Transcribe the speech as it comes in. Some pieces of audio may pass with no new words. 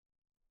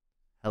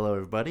Hello,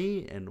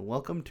 everybody, and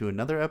welcome to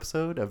another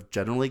episode of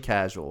Generally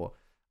Casual.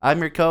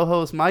 I'm your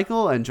co-host,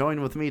 Michael, and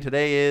joined with me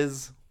today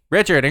is...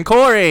 Richard and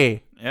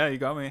Corey. Yeah, you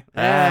got me.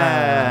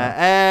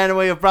 And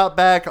we have brought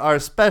back our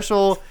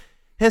special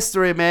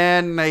history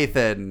man,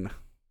 Nathan.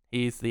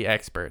 He's the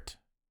expert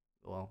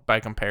Well, by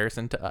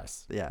comparison to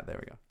us. yeah, there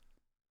we go.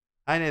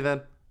 Hi,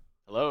 Nathan.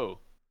 Hello.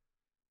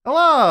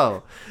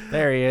 Hello.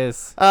 There he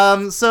is.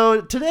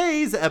 So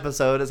today's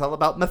episode is all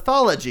about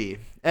mythology,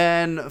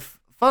 and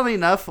funnily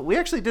enough, we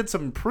actually did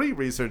some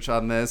pre-research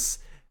on this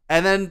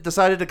and then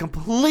decided to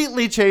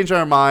completely change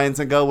our minds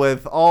and go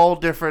with all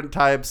different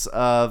types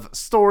of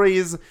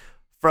stories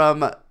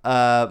from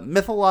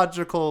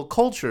mythological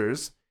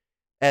cultures.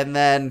 And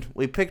then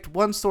we picked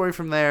one story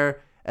from there,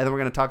 and then we're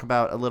going to talk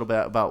about a little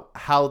bit about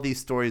how these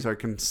stories are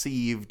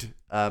conceived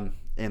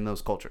in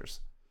those cultures.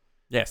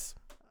 Yes.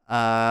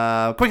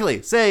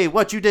 Quickly, say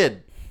what you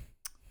did.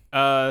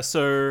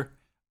 So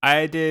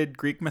I did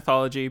Greek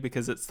mythology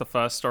because it's the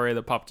first story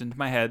that popped into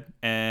my head,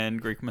 and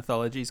Greek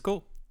mythology is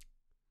cool.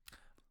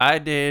 I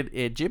did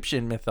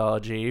Egyptian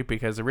mythology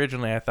because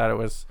originally I thought it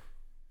was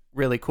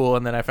really cool,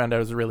 and then I found out it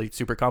was really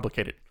super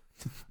complicated.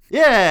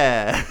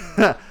 Yeah.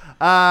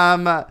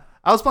 I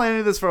was planning to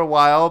do this for a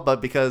while, but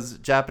because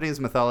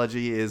Japanese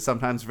mythology is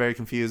sometimes very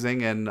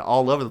confusing and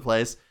all over the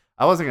place,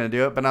 I wasn't going to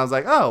do it. But I was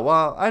like, oh,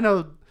 well, I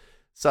know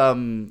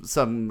some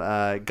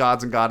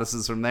gods and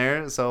goddesses from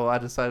there, so I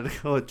decided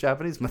to go with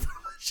Japanese mythology.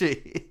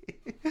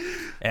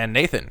 And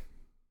Nathan.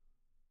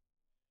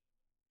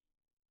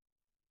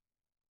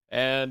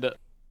 And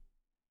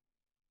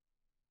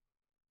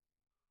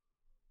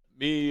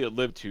me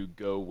lived to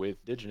go with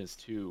indigenous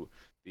to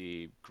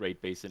the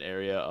Great Basin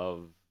area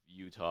of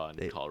Utah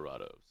and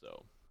Colorado.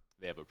 So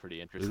they have a pretty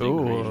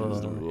interesting creation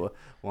story.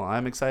 Well,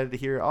 I'm excited to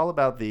hear all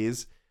about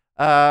these.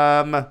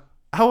 I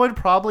would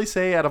probably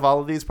say out of all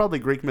of these, probably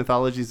Greek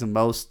mythology is the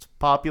most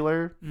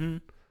popular,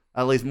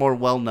 at least more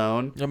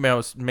well-known. The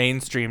most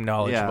mainstream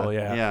knowledgeable,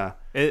 yeah.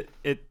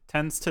 It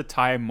tends to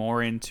tie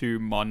more into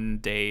modern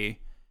day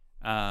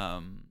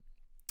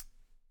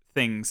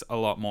things a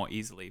lot more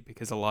easily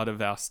because a lot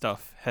of our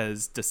stuff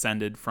has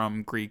descended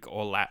from Greek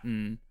or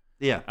Latin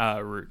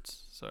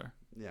roots. So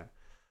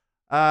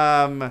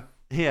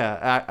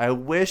I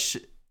wish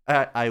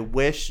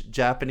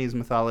Japanese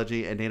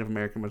mythology and Native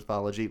American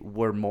mythology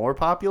were more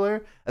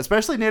popular,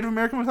 especially Native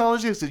American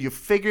mythology, because you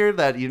figure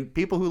that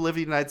people who live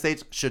in the United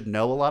States should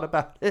know a lot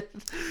about it.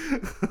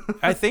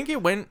 I think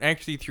it went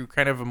actually through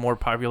kind of a more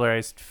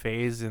popularized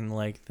phase in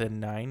like the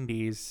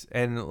 90s,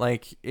 and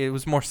like it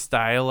was more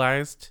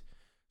stylized.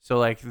 So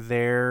like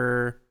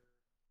their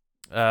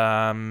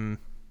like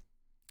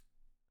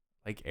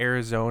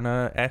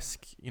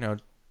Arizona-esque,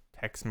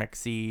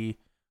 Tex-Mexy,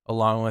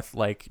 along with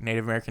like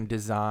Native American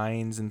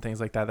designs and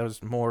things like that. That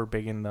was more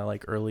big in the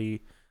like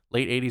late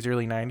 80s,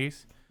 early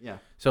 90s. Yeah.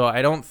 So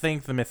I don't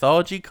think the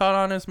mythology caught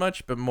on as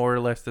much, but more or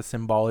less the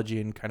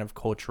symbology and kind of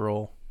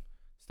cultural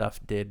stuff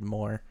did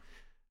more.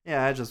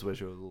 Yeah, I just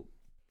wish it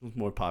was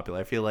more popular.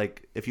 I feel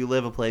like if you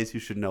live a place, you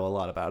should know a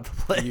lot about the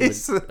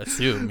place. You would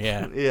assume,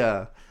 yeah.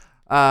 Yeah.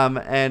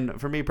 And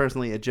for me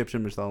personally,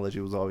 Egyptian mythology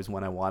was always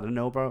one I wanted to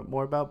know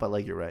more about, but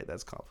like you're right,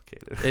 that's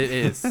complicated. It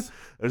is.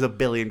 There's a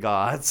billion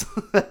gods.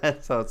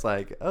 So it's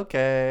like,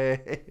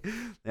 okay,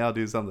 they all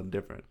do something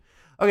different.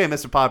 Okay,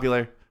 Mr.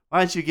 Popular,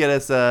 why don't you get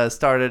us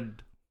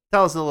started?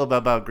 Tell us a little bit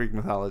about Greek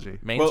mythology.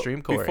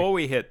 Mainstream Corey. Before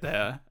we hit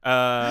there,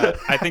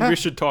 I think we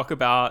should talk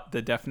about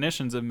the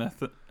definitions of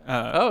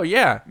oh,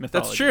 yeah,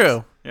 that's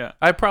true. Yeah,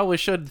 I probably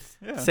should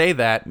say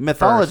that.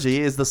 Mythology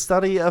first. is the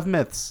study of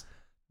myths.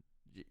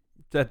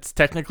 That's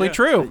technically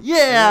true.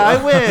 Yeah, I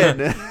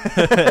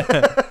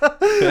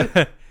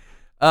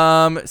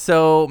win.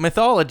 So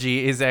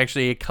mythology is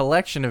actually a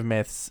collection of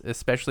myths,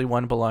 especially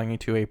one belonging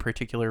to a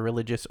particular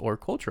religious or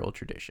cultural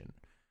tradition.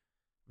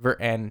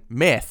 And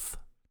myth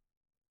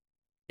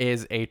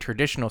is a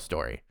traditional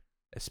story,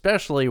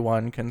 especially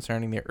one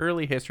concerning the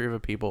early history of a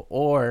people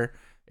or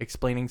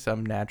explaining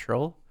some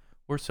natural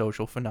or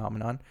social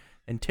phenomenon,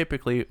 and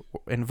typically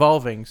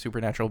involving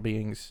supernatural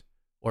beings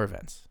or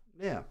events.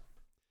 Yeah.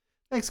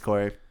 Thanks,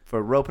 Corey,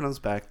 for roping us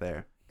back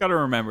there. gotta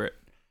remember it.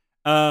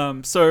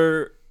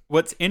 So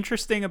what's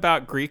interesting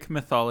about Greek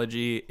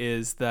mythology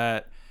is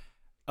that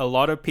a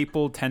lot of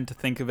people tend to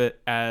think of it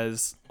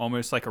as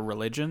almost like a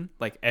religion.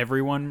 Like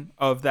everyone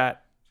of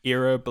that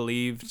era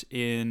believed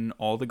in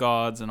all the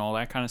gods and all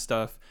that kind of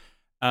stuff.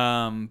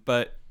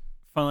 But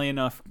funnily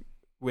enough,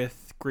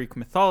 with Greek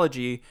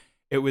mythology,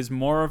 it was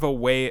more of a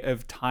way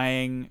of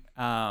tying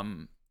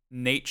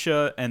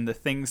nature and the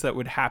things that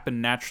would happen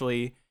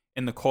naturally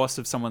in the course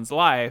of someone's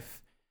life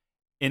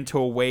into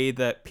a way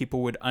that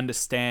people would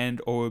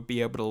understand or would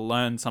be able to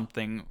learn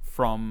something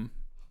from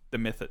the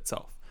myth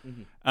itself.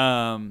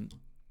 Mm-hmm.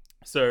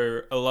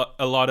 So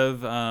a lot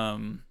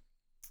of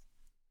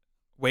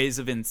ways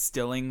of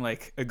instilling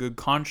like a good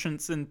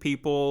conscience in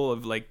people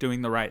of like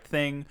doing the right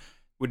thing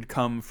would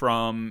come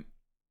from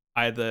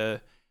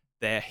either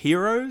their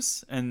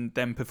heroes and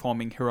them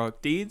performing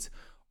heroic deeds,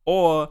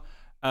 or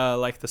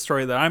like the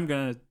story that I'm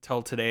going to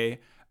tell today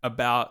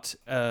about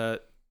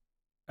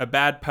a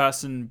bad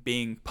person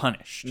being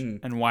punished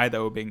and why they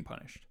were being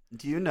punished.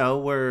 Do you know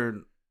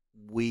where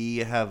we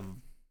have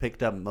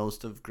picked up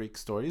most of Greek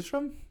stories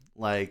from?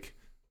 Like,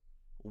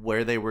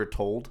 where they were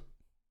told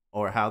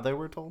or how they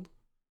were told?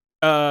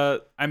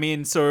 I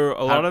mean, so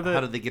a lot of it.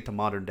 How did they get to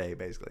modern day?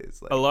 Basically,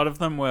 it's like a lot of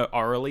them were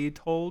orally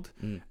told.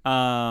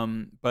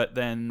 But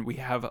then we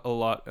have a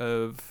lot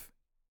of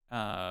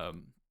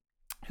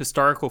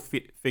historical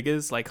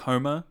figures like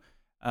Homer.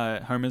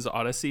 Homer's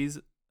Odyssey's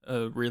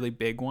a really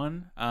big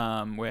one,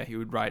 where he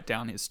would write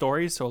down his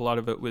stories. So a lot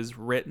of it was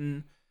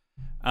written,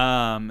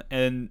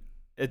 and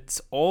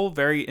it's all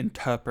very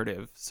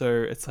interpretive.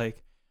 So it's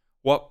like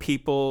what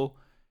people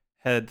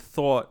had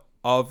thought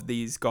of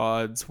these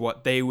gods,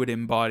 what they would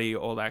embody,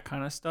 all that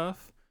kind of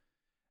stuff.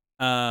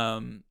 Yeah,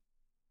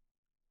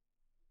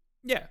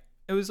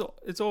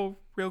 it's all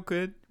real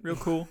good, real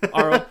cool.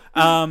 Oral.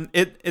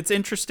 It's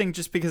interesting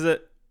just because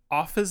it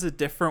offers a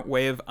different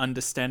way of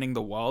understanding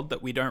the world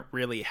that we don't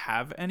really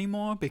have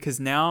anymore. Because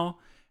now,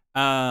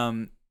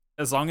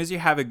 as long as you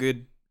have a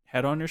good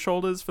head on your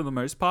shoulders, for the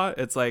most part,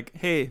 it's like,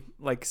 hey,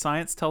 like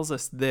science tells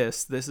us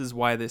this is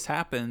why this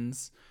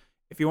happens.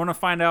 If you want to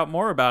find out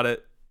more about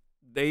it,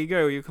 there you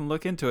go, you can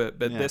look into it.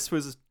 But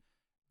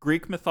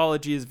Greek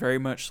mythology is very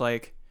much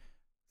like,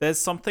 there's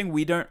something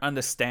we don't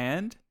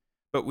understand,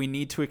 but we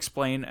need to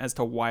explain as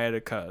to why it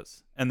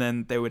occurs. And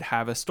then they would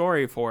have a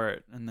story for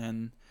it. And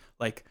then,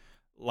 like,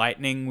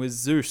 lightning was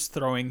Zeus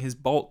throwing his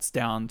bolts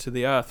down to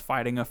the earth,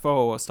 fighting a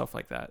foe or stuff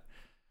like that.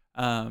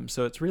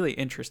 So it's really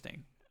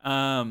interesting.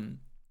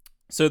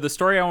 So the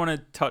story I want to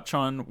touch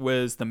on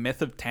was the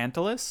myth of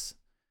Tantalus.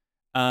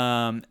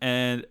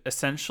 And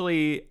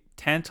essentially,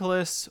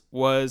 Tantalus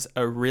was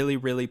a really,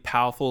 really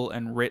powerful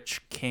and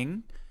rich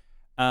king.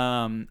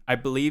 I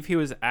believe he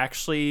was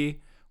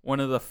actually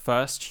one of the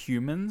first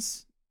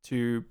humans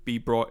to be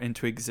brought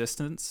into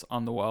existence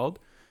on the world.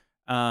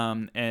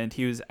 And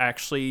he was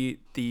actually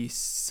the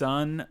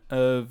son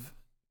of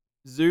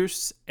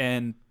Zeus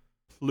and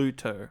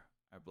Pluto,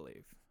 I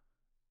believe.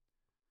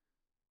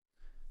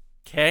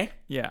 Okay.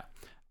 Yeah.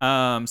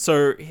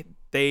 So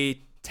the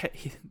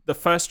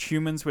first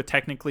humans were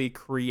technically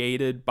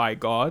created by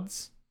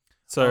gods.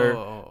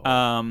 So,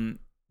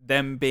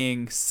 them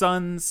being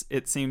sons,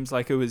 it seems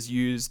like it was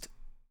used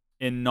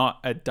in not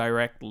a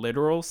direct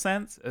literal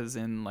sense, as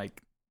in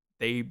like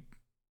they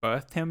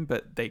birthed him,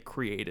 but they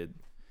created.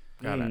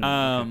 Got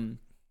it.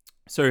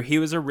 So he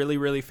was a really,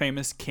 really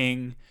famous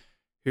king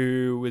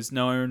who was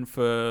known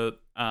for,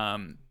 I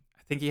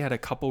think he had a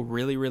couple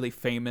really, really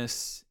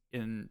famous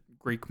in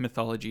Greek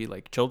mythology,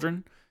 like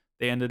children.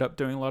 They ended up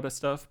doing a lot of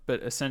stuff,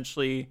 but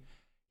essentially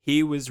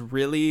he was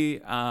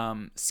really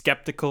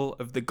skeptical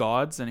of the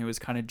gods, and he was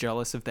kind of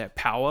jealous of their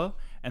power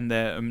and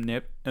their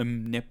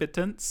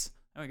omnipotence.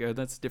 There we go.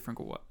 That's a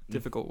difficult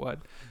word.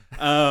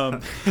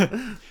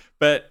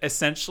 But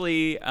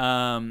essentially,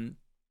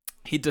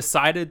 he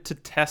decided to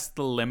test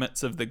the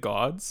limits of the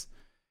gods,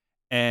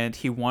 and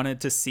he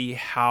wanted to see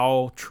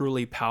how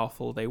truly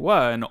powerful they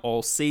were and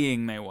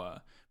all-seeing they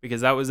were.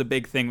 Because that was a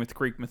big thing with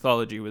Greek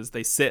mythology, was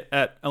they sit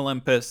at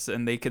Olympus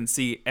and they can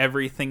see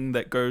everything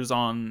that goes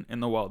on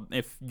in the world.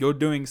 If you're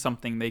doing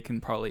something, they can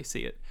probably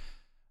see it.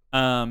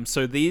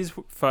 So these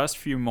first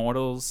few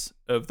mortals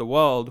of the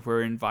world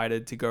were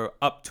invited to go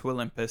up to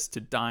Olympus to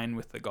dine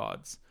with the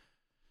gods.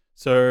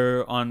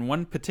 So on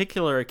one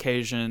particular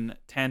occasion,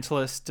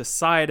 Tantalus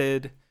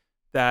decided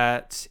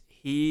that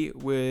he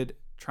would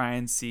try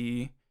and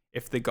see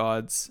if the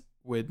gods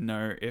would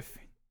know if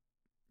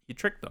he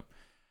tricked them.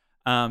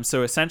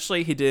 So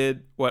essentially he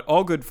did what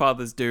all good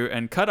fathers do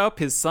and cut up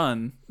his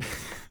son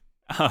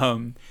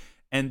and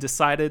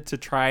decided to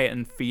try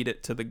and feed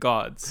it to the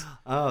gods.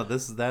 Oh,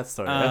 this is that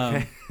story.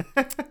 Okay.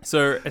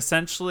 So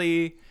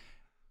essentially,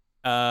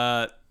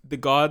 the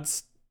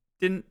gods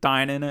didn't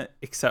dine in it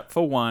except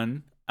for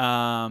one.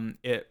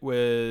 It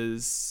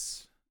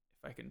was,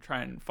 if I can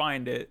try and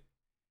find it,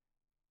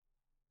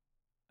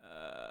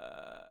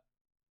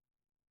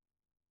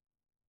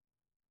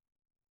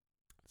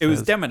 it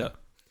was Demeter.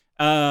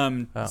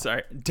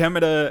 Sorry.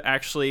 Demeter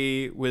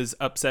actually was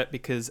upset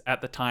because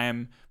at the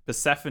time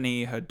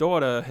Persephone, her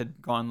daughter,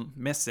 had gone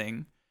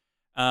missing.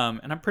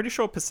 And I'm pretty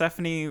sure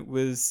Persephone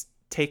was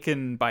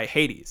taken by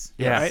Hades.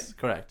 Yes, right?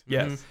 correct.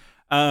 Yes.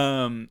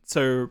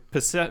 So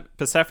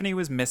Persephone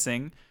was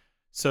missing.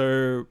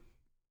 So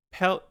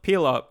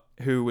Pelops,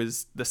 who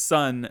was the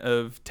son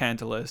of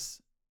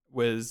Tantalus,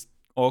 was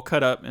all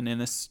cut up and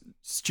in a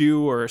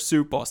stew or a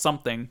soup or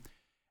something.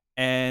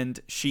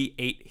 And she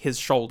ate his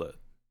shoulder.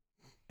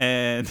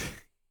 And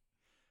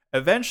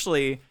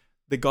eventually,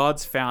 the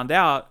gods found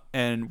out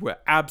and were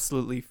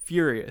absolutely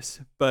furious.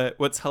 But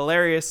what's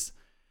hilarious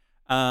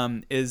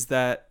is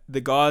that the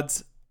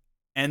gods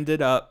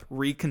ended up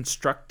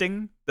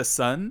reconstructing the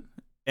sun.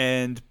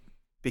 And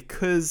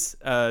because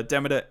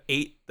Demeter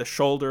ate the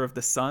shoulder of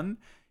the sun,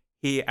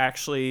 he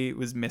actually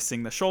was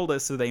missing the shoulder.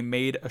 So they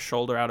made a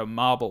shoulder out of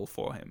marble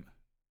for him.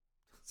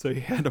 So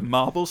he had a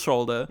marble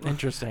shoulder.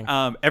 Interesting.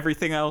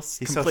 Everything else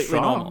He's completely so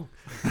strong. normal.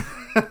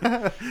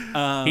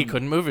 He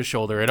couldn't move his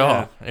shoulder at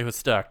all. It was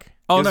stuck.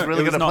 Oh, was no,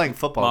 really it good was at not playing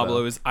football. marble.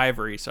 though. It was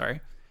ivory.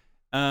 Sorry.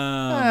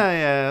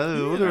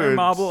 Yeah,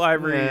 Marble,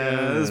 ivory.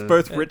 Yeah. It was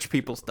both rich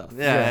people stuff.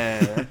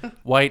 Yeah.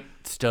 White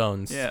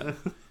stones. Yeah.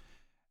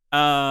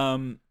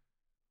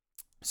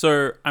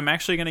 So I'm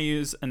actually going to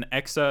use an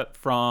excerpt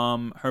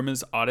from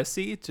Homer's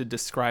Odyssey to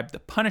describe the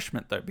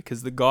punishment, though,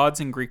 because the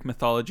gods in Greek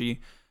mythology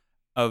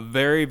are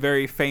very,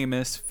 very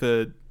famous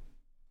for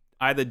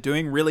either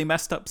doing really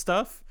messed up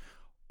stuff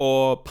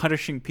or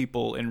punishing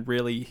people in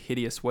really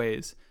hideous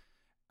ways.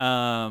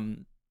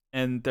 And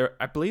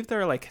I believe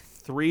there are like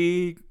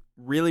 3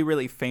 really,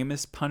 really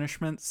famous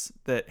punishments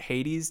that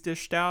Hades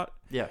dished out.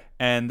 Yeah.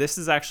 And this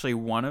is actually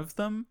one of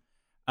them.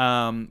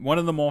 One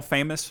of the more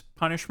famous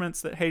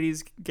punishments that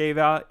Hades gave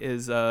out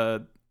is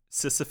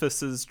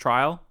Sisyphus's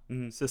trial.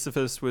 Mhm.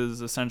 Sisyphus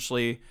was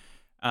essentially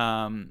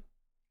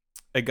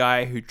a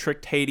guy who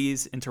tricked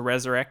Hades into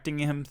resurrecting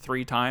him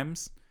 3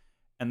 times,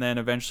 and then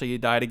eventually he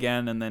died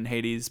again, and then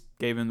Hades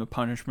gave him the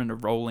punishment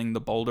of rolling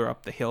the boulder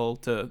up the hill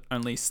to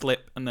only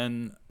slip and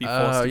then be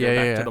forced to go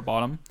back to the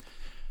bottom.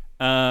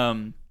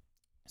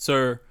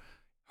 So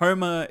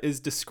Homer is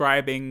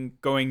describing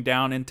going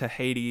down into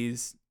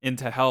Hades,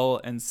 into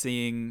hell, and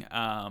seeing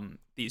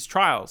these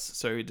trials.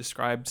 So he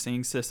described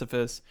seeing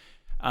Sisyphus,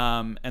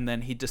 and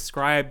then he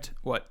described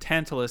what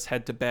Tantalus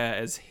had to bear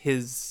as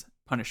his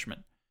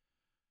punishment.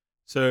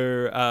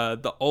 So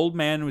the old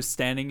man was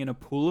standing in a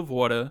pool of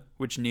water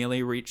which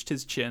nearly reached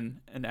his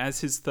chin, and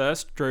as his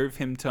thirst drove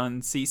him to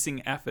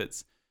unceasing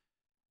efforts,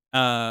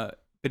 but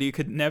he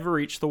could never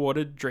reach the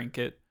water to drink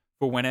it,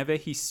 for whenever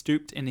he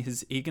stooped in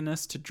his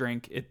eagerness to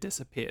drink, it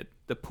disappeared.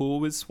 The pool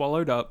was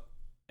swallowed up,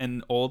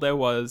 and all there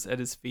was at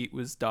his feet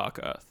was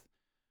dark earth,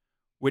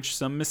 which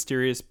some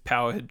mysterious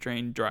power had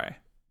drained dry.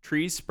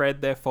 Trees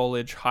spread their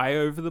foliage high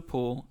over the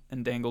pool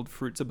and dangled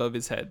fruits above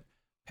his head.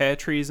 Pear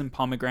trees and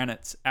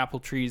pomegranates,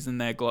 apple trees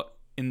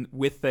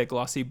with their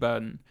glossy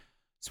burden,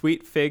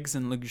 sweet figs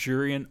and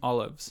luxuriant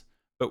olives.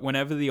 But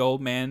whenever the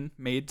old man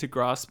made to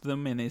grasp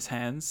them in his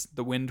hands,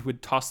 the wind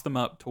would toss them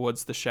up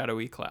towards the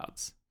shadowy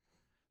clouds.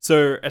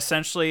 So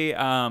essentially,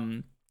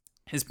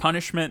 his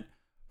punishment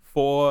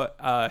for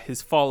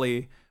his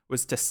folly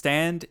was to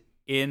stand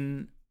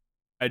in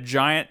a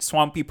giant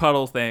swampy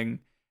puddle thing,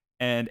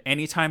 and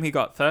anytime he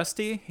got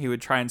thirsty, he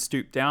would try and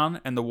stoop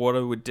down, and the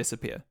water would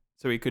disappear,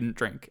 so he couldn't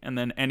drink. And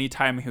then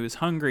anytime he was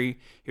hungry,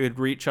 he would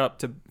reach up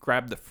to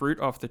grab the fruit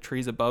off the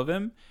trees above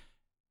him,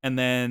 and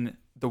then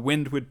the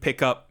wind would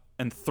pick up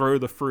and throw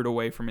the fruit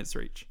away from his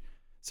reach.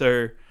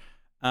 So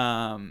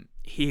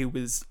he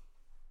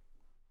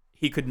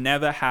could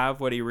never have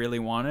what he really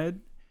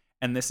wanted.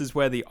 And this is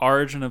where the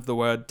origin of the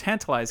word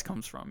tantalize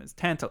comes from, is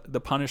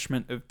the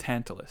punishment of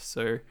Tantalus.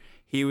 So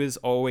he was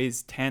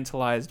always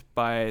tantalized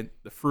by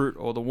the fruit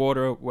or the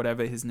water,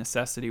 whatever his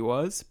necessity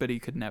was, but he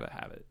could never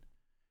have it.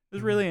 It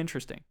was really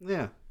interesting.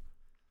 Yeah.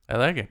 I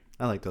like it.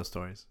 I like those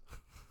stories.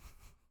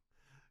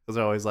 Because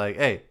they're always like,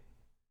 hey,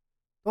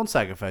 don't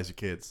sacrifice your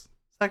kids.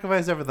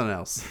 Sacrifice everything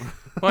else.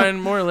 Well,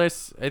 and more or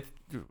less,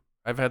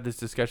 I've had this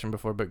discussion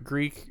before, but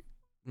Greek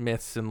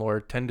myths and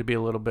lore tend to be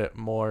a little bit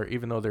more,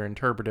 even though they're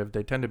interpretive,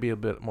 they tend to be a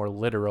bit more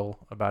literal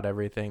about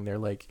everything. They're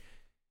like,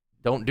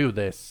 don't do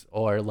this,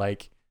 or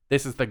like,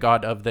 this is the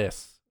god of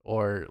this,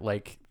 or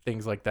like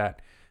things like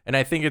that. And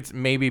I think it's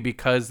maybe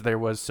because there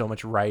was so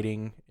much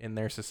writing in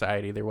their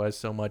society, there was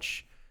so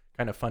much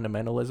kind of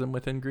fundamentalism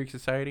within Greek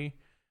society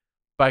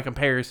by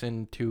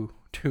comparison to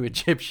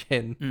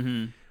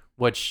Egyptian,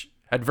 which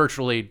had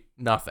virtually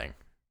nothing.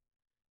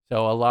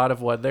 So a lot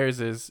of what theirs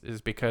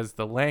is because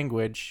the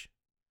language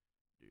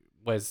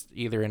was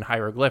either in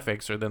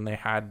hieroglyphics or then they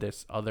had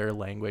this other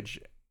language,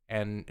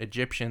 and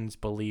Egyptians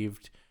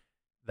believed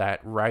that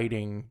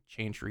writing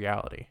changed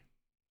reality.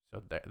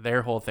 So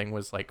their whole thing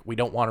was like, we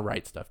don't want to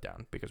write stuff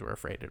down because we're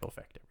afraid it'll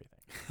affect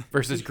everything.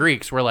 Versus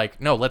Greeks were like,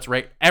 no, let's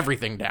write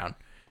everything down.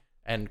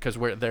 And because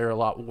we're a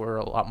lot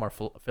more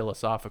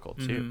philosophical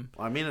too.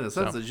 Well, I mean, in a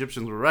sense, the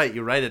Egyptians were right.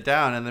 You write it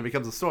down, and then it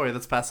becomes a story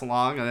that's passed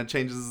along, and it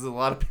changes a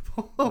lot of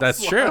people's That's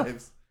lives. true.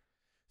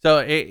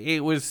 So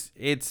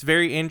it's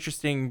very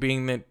interesting,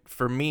 being that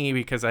for me,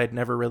 because I'd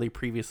never really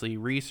previously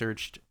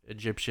researched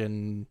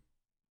Egyptian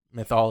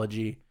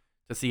mythology,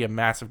 to see a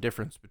massive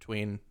difference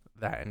between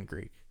that and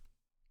Greek.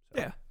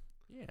 So,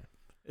 yeah.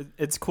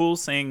 It's cool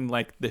seeing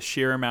like the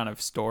sheer amount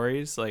of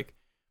stories. Like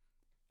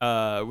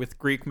with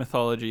Greek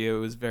mythology, it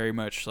was very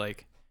much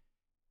like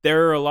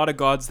there are a lot of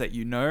gods that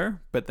you know,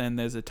 but then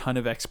there's a ton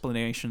of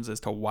explanations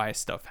as to why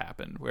stuff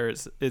happened.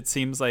 Whereas it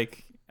seems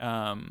like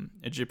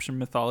Egyptian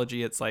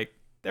mythology, it's like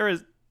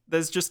there's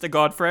just a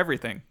god for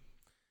everything.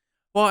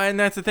 Well, and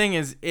that's the thing,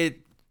 is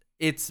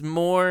it's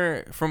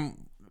more,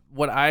 from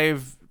what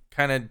I've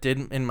kind of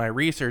did in my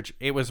research,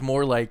 it was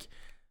more like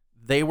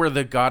they were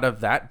the god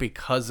of that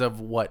because of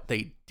what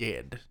they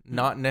did,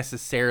 not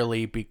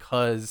necessarily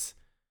because,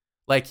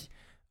 like,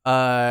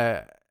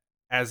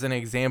 as an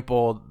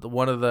example,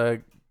 one of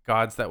the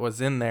gods that was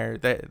in there,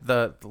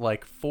 the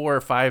like 4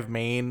 or 5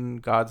 main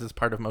gods as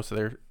part of most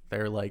of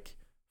their like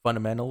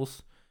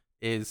fundamentals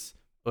is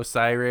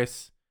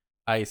Osiris,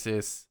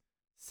 Isis,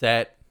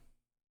 Set,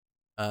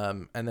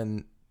 and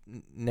then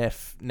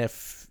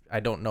I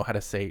don't know how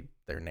to say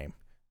their name.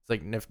 It's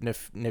like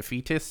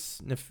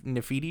Nephites.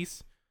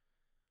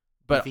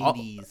 But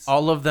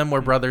all of them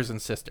were brothers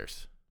and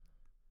sisters.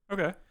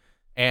 Okay.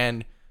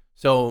 And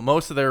so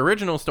most of their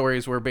original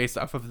stories were based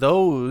off of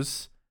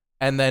those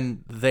and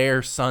then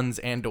their sons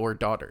and or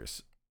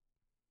daughters.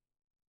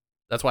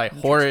 That's why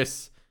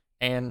Horus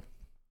and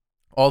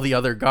all the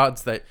other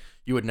gods that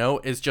you would know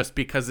is just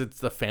because it's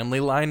the family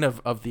line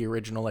of the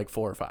original like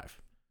 4 or 5.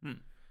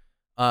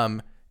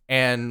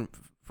 And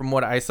from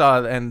what I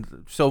saw,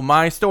 and so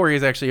my story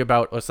is actually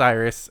about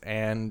Osiris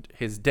and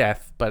his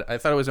death, but I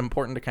thought it was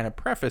important to kind of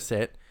preface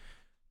it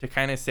to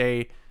kind of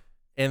say,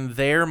 in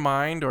their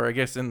mind, or I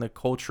guess in the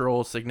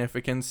cultural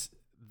significance,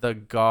 the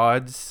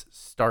gods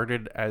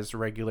started as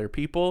regular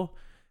people,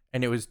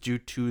 and it was due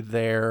to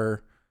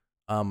their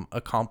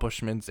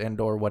accomplishments and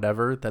or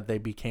whatever that they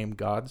became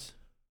gods,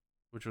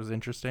 which was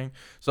interesting.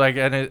 So like,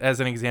 as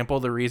an example,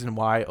 the reason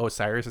why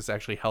Osiris is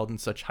actually held in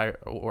such high,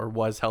 or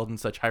was held in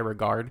such high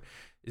regard,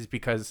 is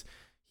because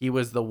he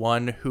was the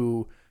one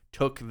who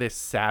took this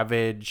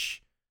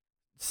savage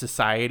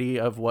society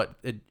of what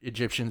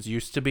Egyptians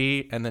used to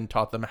be and then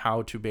taught them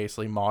how to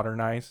basically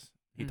modernize.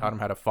 He taught them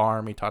how to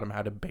farm. He taught them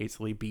how to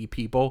basically be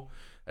people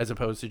as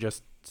opposed to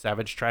just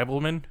savage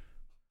tribalmen,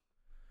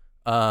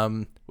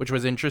 which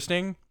was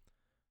interesting.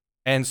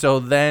 And so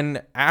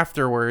then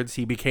afterwards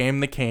he became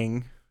the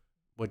king,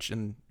 which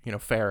in,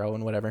 Pharaoh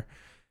and whatever.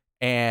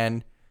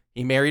 And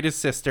he married his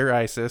sister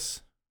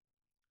Isis.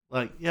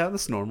 Like, yeah,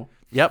 that's normal.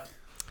 Yep.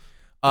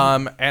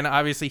 And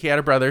obviously he had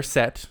a brother,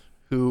 Set,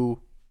 who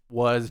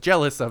was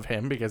jealous of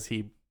him because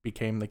he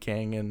became the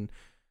king, and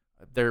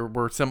there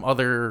were some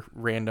other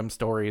random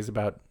stories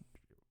about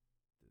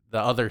the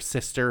other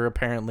sister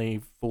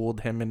apparently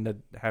fooled him into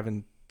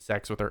having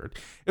sex with her.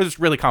 It was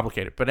really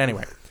complicated, but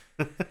anyway.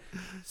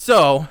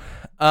 So,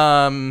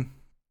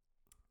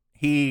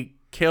 he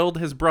killed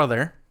his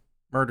brother,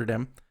 murdered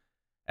him,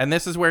 and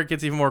this is where it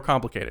gets even more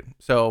complicated.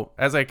 So,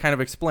 as I kind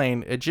of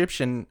explained,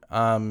 Egyptian,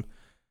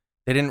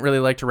 they didn't really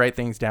like to write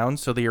things down,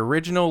 so the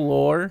original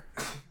lore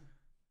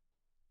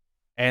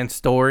and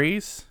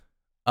stories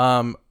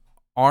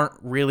aren't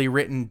really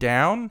written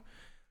down.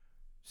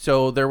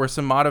 So there were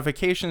some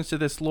modifications to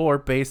this lore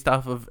based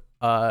off of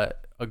a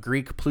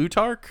Greek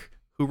Plutarch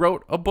who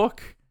wrote a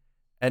book,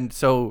 and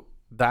so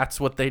that's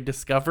what they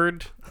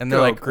discovered. And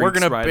they're like, we're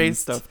gonna base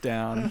stuff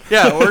down.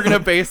 Yeah, we're gonna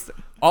base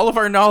all of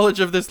our knowledge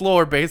of this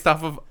lore based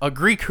off of a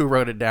Greek who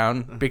wrote it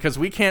down because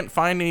we can't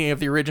find any of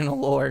the original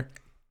lore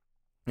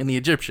in the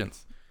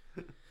Egyptians.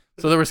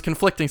 So there was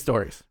conflicting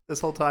stories.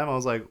 This whole time I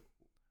was like,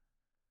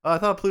 oh, I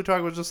thought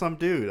Plutarch was just some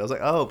dude. I was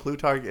like, oh,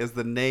 Plutarch is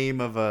the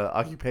name of a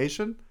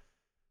occupation?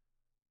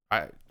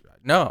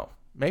 No,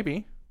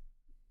 maybe.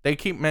 They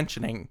keep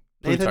mentioning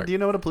Plutarch. Nathan, do you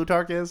know what a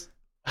Plutarch is?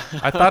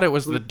 I thought it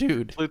was the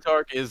dude.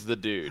 Plutarch is the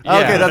dude. Yeah.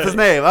 Okay, that's his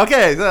name.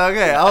 Okay.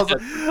 I was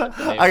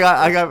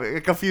I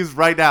got confused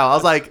right now. I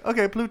was like,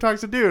 okay,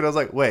 Plutarch's a dude. I was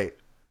like, wait,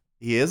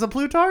 he is a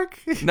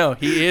Plutarch? No,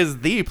 he is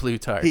the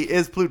Plutarch. He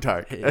is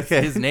Plutarch.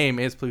 Okay. His name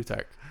is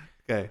Plutarch.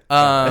 Okay.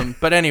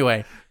 But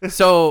anyway,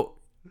 so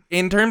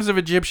in terms of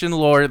Egyptian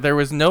lore, there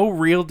was no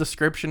real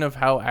description of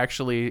how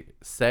actually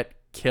Set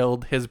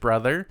killed his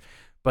brother.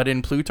 But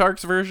in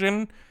Plutarch's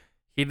version,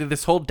 he did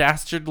this whole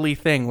dastardly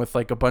thing with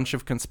like a bunch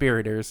of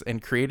conspirators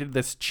and created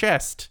this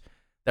chest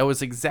that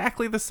was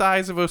exactly the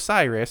size of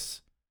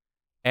Osiris.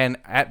 And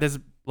at this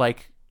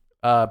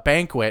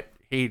banquet,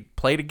 he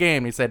played a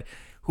game. He said,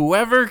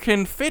 whoever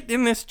can fit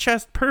in this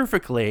chest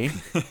perfectly,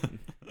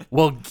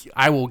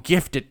 I will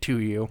gift it to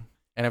you.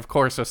 And of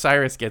course,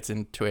 Osiris gets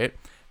into it.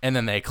 And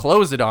then they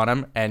close it on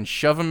him and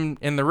shove him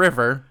in the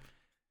river.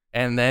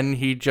 And then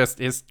he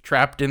just is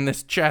trapped in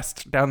this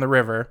chest down the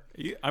river.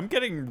 I'm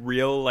getting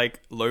real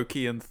like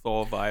Loki and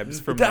Thor vibes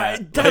from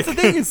that. That's the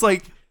thing. It's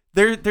like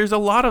there's a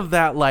lot of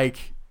that.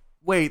 Like,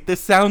 wait,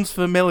 this sounds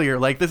familiar.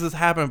 Like this has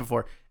happened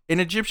before. In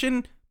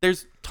Egyptian,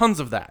 there's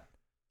tons of that.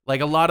 Like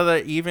a lot of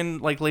that. Even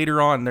like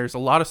later on, there's a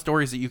lot of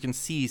stories that you can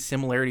see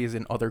similarities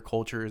in other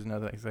cultures and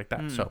other things like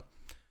that. So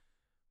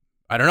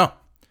I don't know,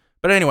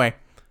 but anyway,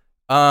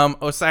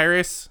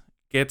 Osiris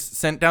gets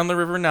sent down the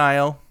River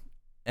Nile.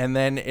 And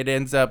then it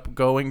ends up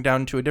going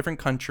down to a different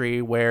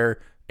country where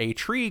a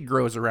tree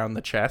grows around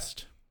the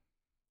chest.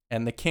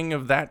 And the king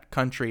of that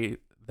country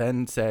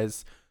then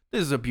says,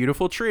 this is a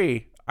beautiful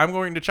tree. I'm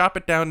going to chop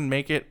it down and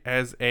make it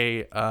as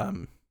a,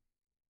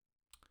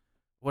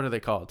 what are they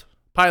called?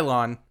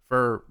 Pylon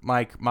for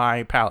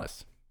my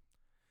palace.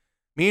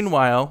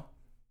 Meanwhile,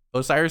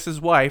 Osiris's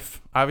wife,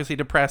 obviously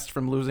depressed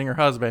from losing her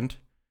husband,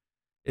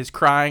 is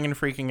crying and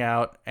freaking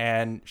out.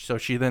 And so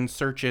she then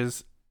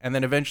searches and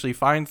then eventually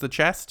finds the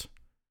chest.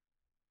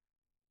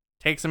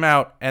 Takes him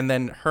out, and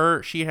then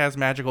she has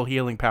magical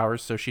healing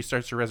powers, so she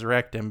starts to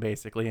resurrect him,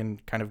 basically,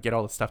 and kind of get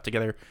all the stuff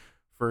together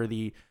for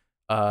the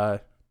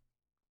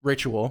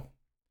ritual.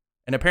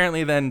 And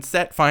apparently then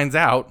Set finds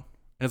out,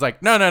 and is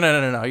like, no,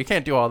 you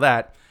can't do all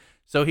that.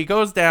 So he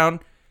goes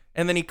down,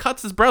 and then he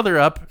cuts his brother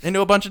up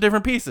into a bunch of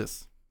different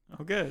pieces.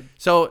 Oh, good.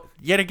 So,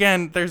 yet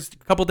again, there's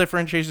a couple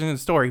differentiations in the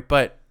story,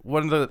 but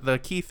one of the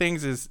key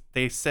things is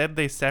they said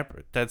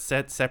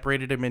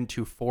separated him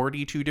into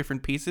 42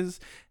 different pieces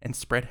and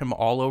spread him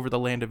all over the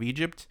land of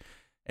Egypt.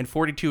 And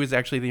 42 is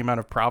actually the amount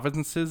of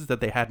provinces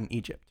that they had in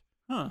Egypt.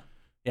 Huh.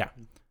 Yeah.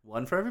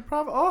 One for every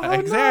province. Oh, how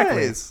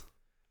Exactly. nice.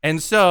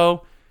 And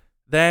so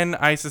then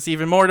Isis,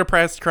 even more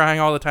depressed, crying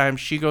all the time,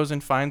 she goes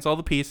and finds all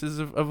the pieces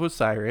of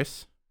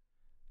Osiris.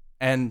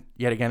 And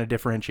yet again, a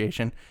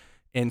differentiation.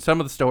 In some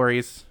of the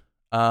stories,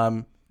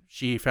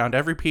 she found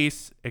every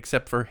piece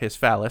except for his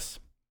phallus.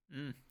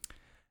 Mm.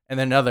 And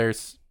then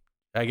others,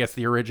 I guess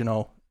the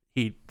original,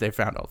 they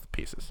found all the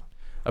pieces.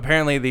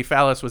 Apparently, the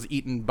phallus was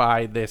eaten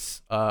by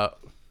this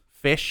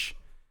fish,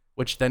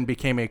 which then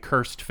became a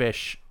cursed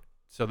fish.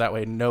 So that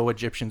way, no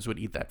Egyptians would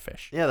eat that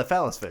fish. Yeah, the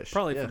phallus fish.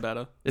 Probably yeah. for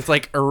better. It's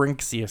like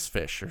Arynxius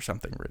fish or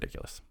something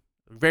ridiculous.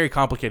 Very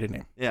complicated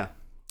name. Yeah.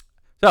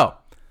 So,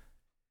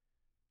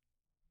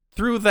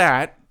 through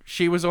that,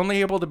 she was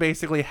only able to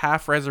basically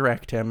half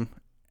resurrect him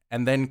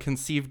and then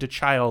conceived a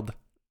child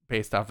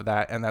based off of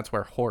that, and that's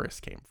where Horus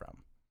came from.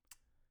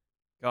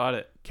 Got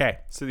it. Okay.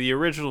 So the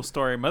original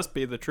story must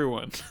be the true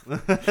one.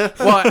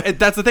 Well,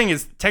 that's the thing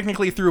is,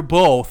 technically through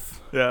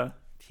both, Yeah.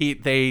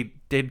 they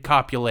did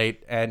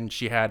copulate, and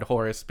she had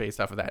Horus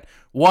based off of that.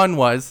 One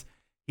was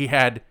he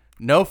had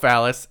no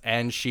phallus,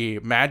 and she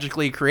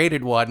magically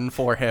created one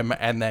for him,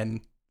 and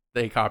then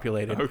they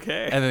copulated.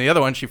 Okay. And then the other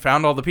one, she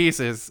found all the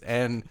pieces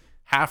and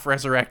half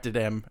resurrected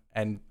him,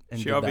 and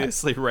She did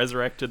obviously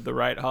resurrected the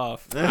right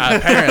half.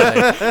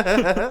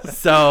 apparently.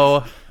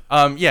 So,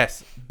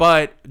 yes,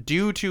 but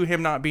due to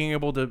him not being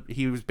able to,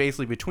 he was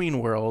basically between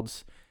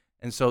worlds,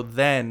 and so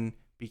then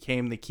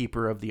became the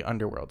keeper of the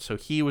underworld. So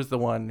he was the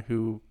one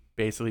who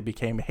basically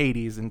became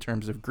Hades in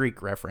terms of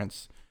Greek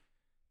reference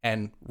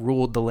and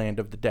ruled the land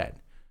of the dead.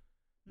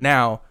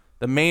 Now,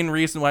 the main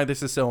reason why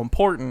this is so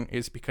important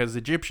is because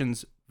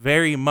Egyptians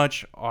very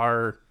much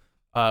are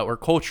or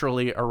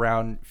culturally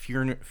around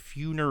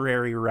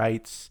funerary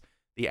rites,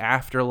 the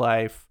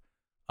afterlife,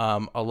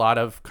 a lot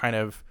of kind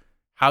of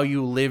how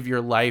you live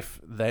your life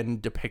then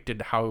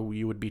depicted how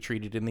you would be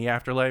treated in the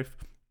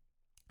afterlife.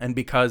 And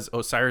because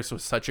Osiris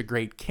was such a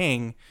great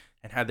king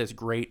and had this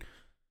great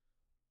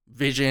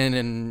vision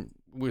and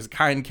was a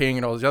kind king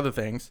and all these other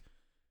things,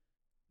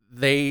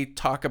 they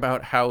talk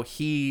about how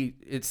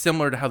it's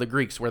similar to how the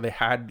Greeks, where they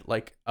had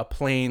like a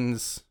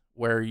plains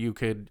where you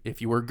could,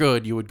 if you were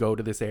good, you would go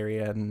to this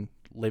area and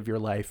live your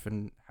life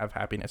and have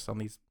happiness on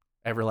these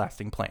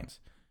everlasting plains.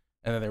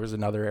 And then there was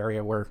another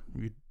area where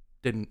you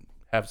didn't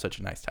have such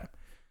a nice time.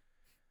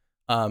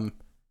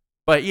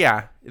 But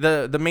yeah,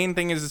 the main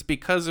thing is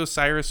because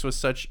Osiris was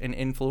such an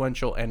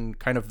influential and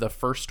kind of the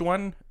first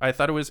one, I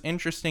thought it was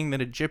interesting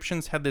that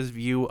Egyptians had this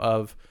view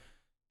of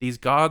these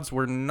gods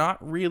were not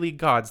really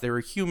gods. They were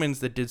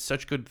humans that did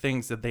such good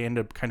things that they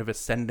ended up kind of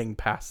ascending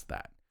past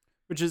that.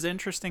 Which is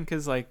interesting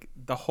because, like,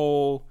 the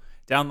whole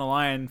down the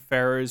line,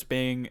 pharaohs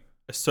being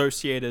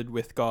associated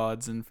with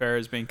gods and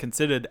pharaohs being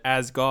considered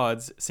as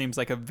gods seems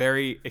like a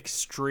very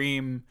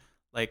extreme,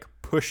 like,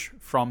 push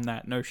from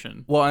that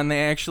notion. Well, and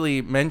they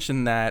actually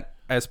mentioned that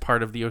as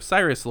part of the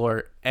Osiris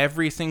lore,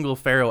 every single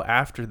pharaoh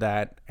after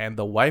that and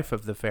the wife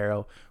of the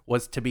pharaoh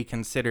was to be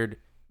considered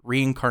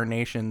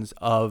reincarnations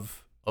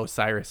of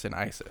Osiris and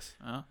Isis.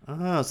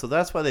 Oh, so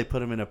that's why they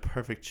put him in a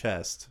perfect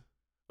chest.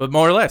 But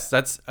more or less,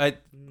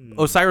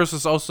 Osiris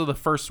was also the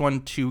first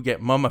one to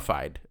get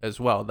mummified as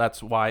well.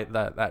 That's why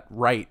that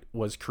rite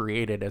was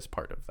created as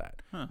part of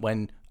that. Huh.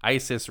 When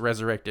Isis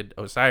resurrected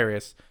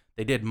Osiris,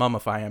 they did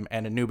mummify him,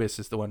 and Anubis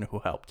is the one who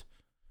helped,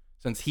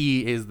 since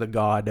he is the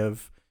god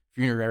of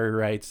funerary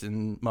rites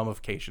and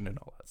mummification and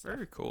all that stuff.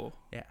 Very cool.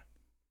 Yeah.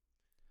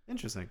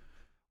 Interesting.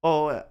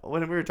 Oh,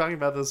 when we were talking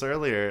about this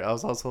earlier, I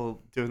was also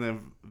doing the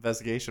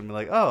investigation.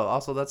 Like, oh,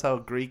 also that's how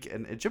Greek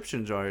and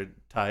Egyptians are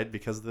tied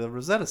because of the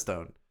Rosetta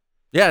Stone.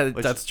 Yeah,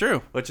 that's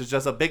true. Which is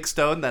just a big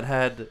stone that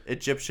had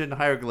Egyptian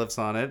hieroglyphs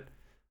on it,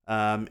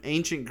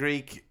 ancient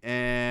Greek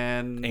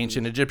and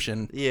Ancient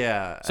Egyptian.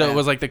 Yeah. So it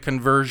was like the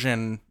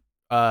conversion.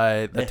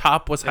 The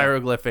top was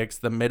hieroglyphics.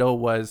 The middle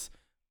was,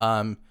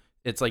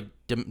 it's like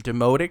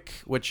Demotic,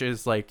 which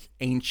is like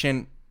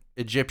ancient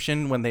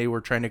Egyptian when they were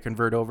trying to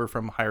convert over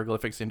from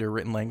hieroglyphics into a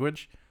written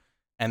language.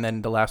 And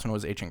then the last one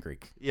was ancient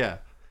Greek. Yeah.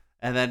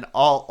 And then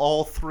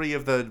all three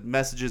of the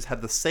messages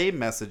had the same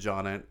message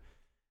on it.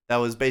 That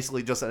was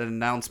basically just an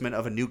announcement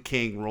of a new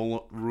king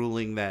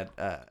ruling that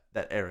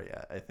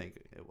area, I think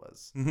it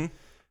was. Mm-hmm.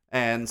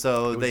 And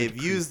so they've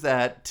used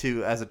that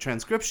as a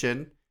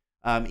transcription,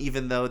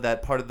 even though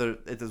that part of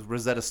it is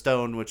Rosetta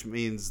Stone, which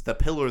means the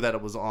pillar that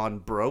it was on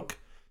broke.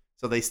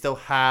 So they still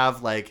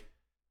have, like,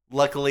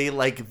 luckily,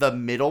 like, the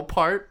middle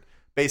part,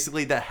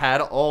 basically, that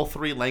had all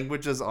three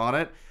languages on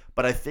it.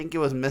 But I think it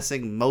was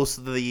missing most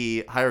of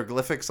the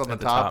hieroglyphics on the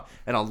top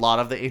and a lot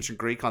of the ancient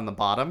Greek on the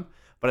bottom.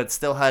 But it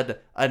still had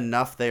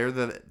enough there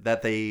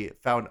that they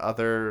found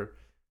other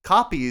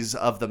copies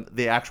of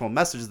the actual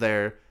message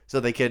there so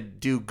they could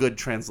do good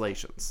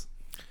translations.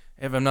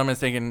 If I'm not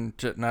mistaken,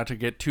 not to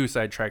get too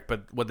sidetracked,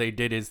 but what they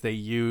did is they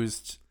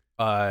used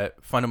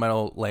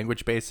fundamental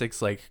language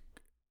basics like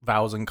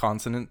vowels and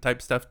consonant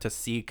type stuff to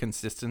see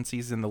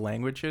consistencies in the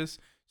languages,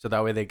 so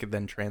that way they could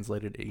then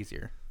translate it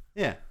easier.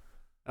 Yeah.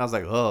 I was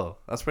like, oh,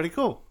 that's pretty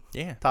cool.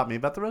 Yeah. Taught me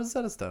about the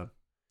Rosetta Stone.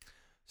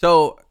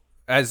 So,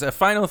 as a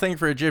final thing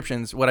for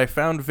Egyptians, what I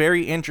found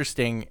very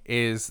interesting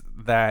is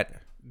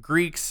that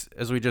Greeks,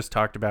 as we just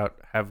talked about,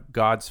 have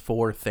God's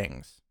 4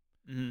 things.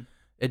 Mm-hmm.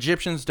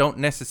 Egyptians don't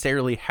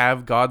necessarily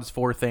have God's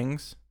 4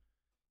 things,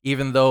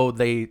 even though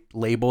they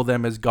label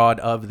them as God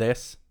of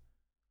this,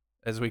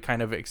 as we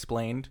kind of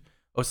explained.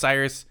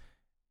 Osiris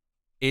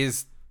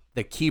is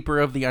the keeper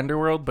of the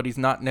underworld, but he's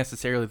not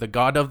necessarily the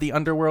god of the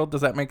underworld.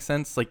 Does that make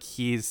sense? Like,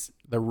 he's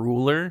the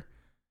ruler,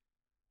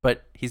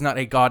 but he's not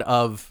a god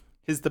of...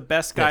 He's the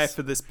best guy Yes.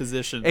 for this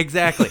position.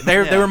 Exactly.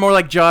 They were more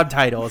like job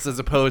titles as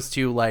opposed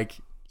to, like,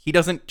 he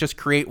doesn't just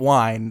create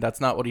wine.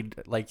 That's not what he...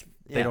 Like,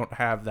 they Yeah. don't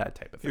have that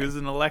type of He thing. was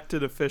an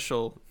elected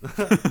official.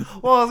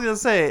 Well, I was gonna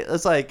say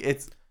it's like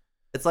if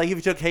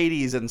you took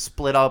Hades and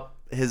split up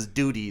his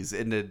duties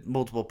into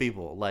multiple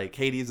people. Like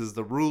Hades is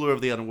the ruler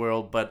of the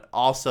underworld, but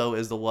also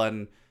is the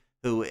one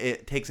who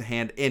takes a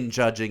hand in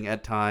judging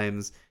at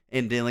times,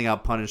 in dealing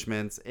out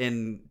punishments,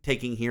 in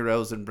taking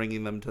heroes and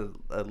bringing them to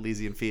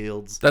Elysian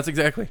fields. That's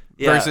exactly.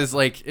 Yeah. Versus,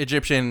 like,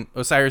 Egyptian,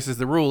 Osiris is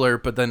the ruler,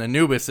 but then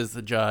Anubis is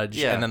the judge.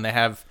 Yeah. And then they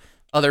have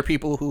other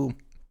people who...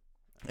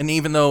 And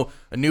even though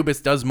Anubis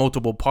does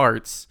multiple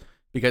parts,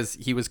 because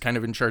he was kind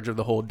of in charge of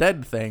the whole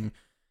dead thing,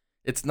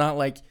 it's not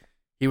like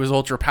he was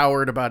ultra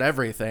powered about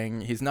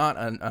everything. He's not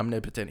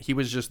omnipotent. He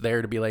was just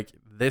there to be like,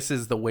 this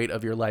is the weight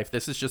of your life.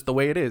 This is just the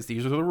way it is.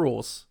 These are the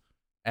rules.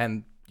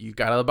 And you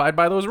got to abide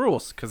by those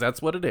rules, because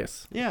that's what it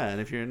is. Yeah, and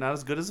if you're not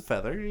as good as a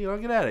feather, you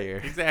don't get out of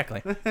here.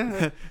 Exactly.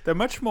 They're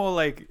much more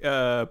like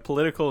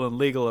political and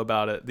legal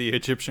about it, the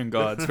Egyptian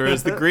gods,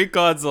 whereas the Greek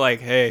gods are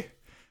like, hey,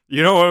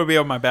 you don't want to be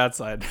on my bad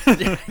side.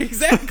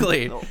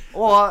 Exactly.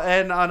 Well,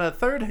 and on a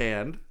third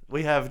hand,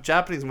 we have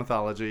Japanese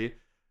mythology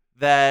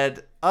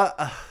that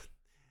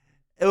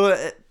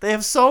they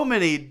have so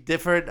many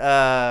different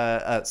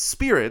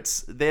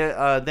spirits. They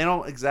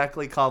don't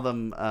exactly call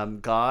them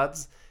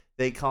gods.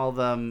 They call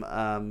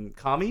them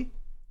kami.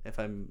 If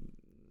I'm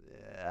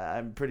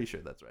pretty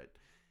sure that's right.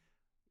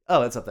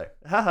 Oh, it's up there.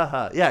 Ha ha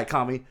ha. Yeah,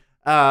 kami.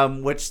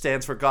 Which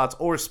stands for gods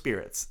or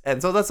spirits.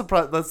 And so that's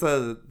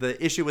the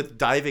issue with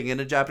diving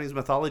into Japanese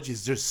mythology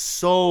is there's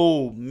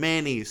so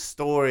many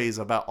stories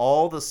about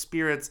all the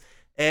spirits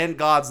and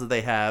gods that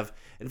they have.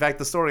 In fact,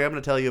 the story I'm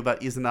going to tell you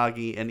about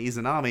Izanagi and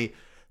Izanami,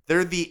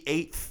 they're the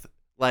 8th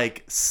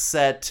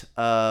set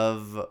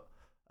of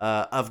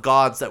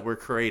gods that were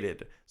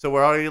created. So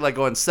we're already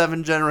going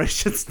 7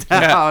 generations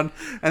down,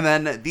 and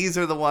then these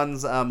are the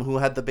ones who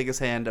had the biggest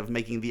hand of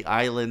making the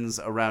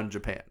islands around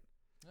Japan.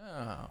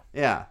 Oh.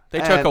 Yeah. They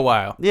took a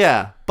while.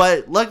 Yeah.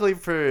 But luckily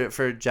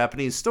for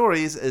Japanese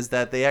stories is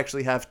that they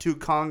actually have 2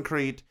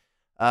 concrete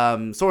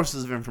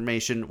sources of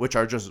information, which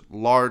are just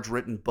large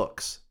written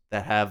books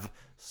that have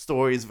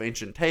stories of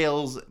ancient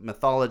tales,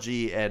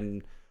 mythology,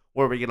 and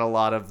where we get a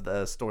lot of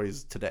the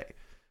stories today.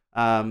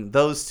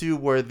 Those 2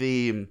 were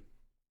the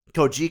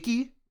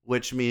Kojiki,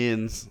 which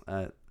means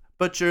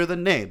butcher the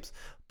names.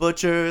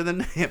 Butcher the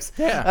names.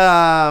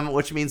 Yeah.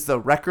 Which means the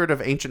record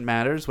of ancient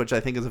matters, which I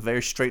think is a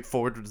very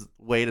straightforward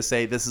way to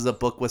say this is a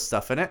book with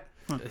stuff in it.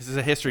 This is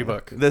a history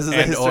book. This is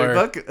a history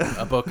book.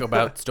 A book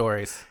about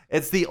stories.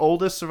 It's the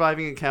oldest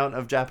surviving account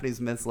of Japanese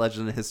myths,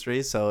 legend, and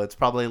history. So it's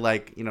probably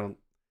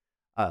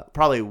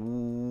probably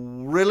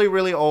really,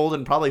 really old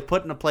and probably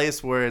put in a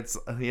place where it's,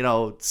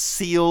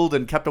 sealed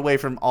and kept away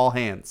from all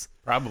hands.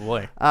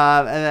 Probably.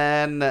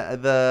 And then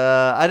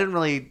I didn't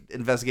really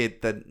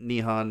investigate the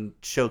Nihon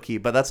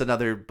Shoki, but that's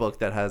another book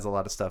that has a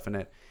lot of stuff in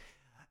it.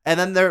 And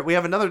then we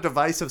have another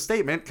divisive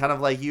statement, kind of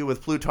like you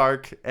with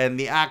Plutarch and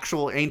the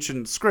actual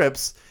ancient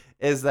scripts,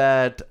 is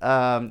that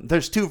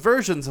there's 2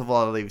 versions of a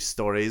lot of these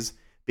stories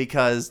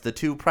because the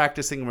 2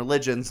 practicing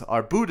religions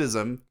are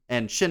Buddhism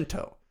and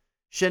Shinto.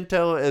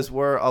 Shinto is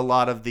where a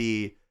lot of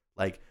the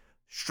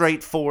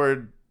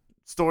straightforward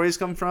stories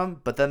come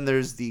from, but then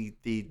there's the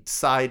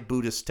side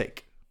Buddhist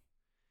take.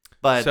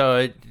 But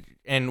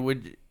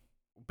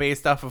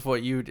based off of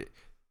what you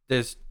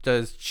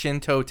does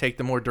Shinto take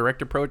the more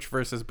direct approach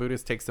versus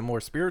Buddhist takes the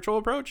more spiritual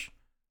approach?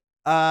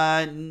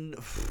 That's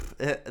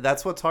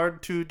what's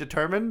hard to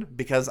determine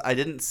because I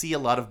didn't see a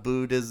lot of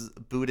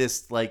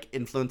Buddhist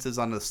influences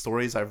on the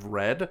stories I've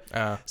read.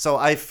 So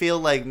I feel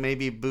like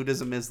maybe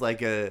Buddhism is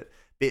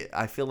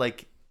I feel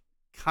like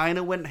kind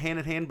of went hand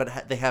in hand,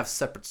 but they have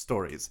separate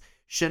stories.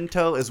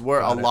 Shinto is where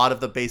a lot of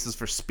the basis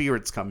for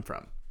spirits come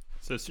from.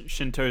 So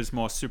Shinto is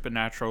more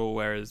supernatural,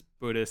 whereas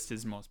Buddhist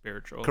is more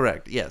spiritual.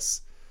 Correct.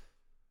 Yes.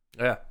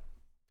 Yeah.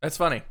 That's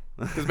funny.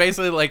 Because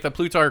basically, the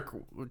Plutarch,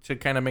 to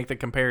kind of make the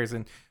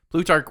comparison,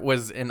 Plutarch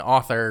was an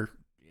author,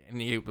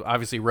 and he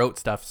obviously wrote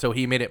stuff, so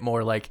he made it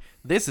more like,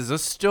 this is a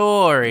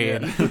story,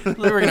 and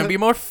we're going to be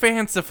more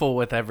fanciful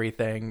with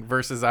everything,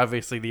 versus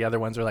obviously the other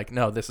ones are like,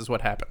 no, this is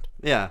what happened.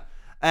 Yeah.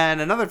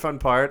 And another fun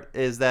part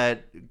is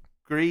that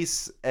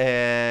Greece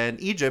and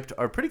Egypt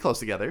are pretty close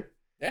together.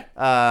 Yeah.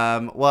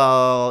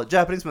 Well,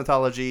 Japanese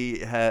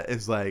mythology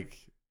is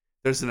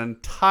There's an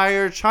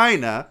entire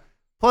China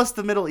plus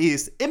the Middle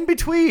East in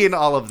between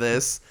all of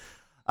this.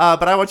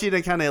 But I want you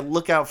to kind of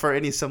look out for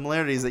any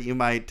similarities that you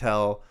might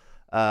tell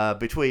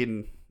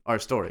between our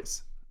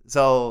stories.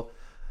 So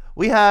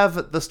we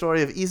have the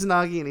story of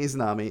Izanagi and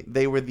Izanami.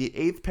 They were the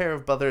 8th pair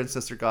of brother and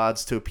sister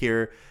gods to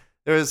appear.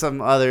 There was some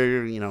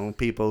other,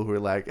 people who were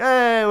like,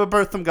 hey, we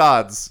birthed them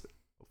gods.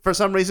 For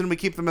some reason, we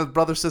keep them as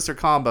brother-sister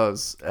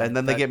combos, and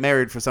then they get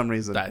married for some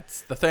reason.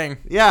 That's the thing.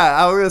 Yeah,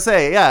 I was going to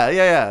say,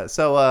 yeah.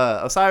 So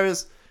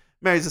Osiris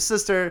marries a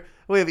sister.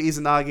 We have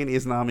Izanagi and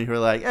Izanami who are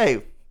like,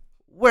 hey,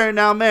 we're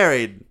now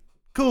married.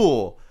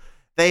 Cool.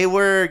 They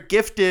were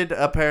gifted,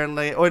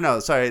 apparently,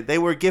 they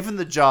were given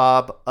the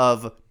job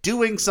of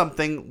doing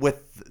something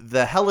with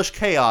the hellish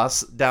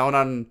chaos down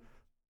on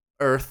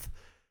Earth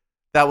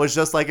that was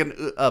just like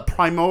a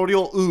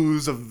primordial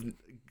ooze of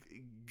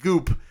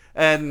goop,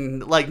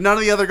 and like none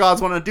of the other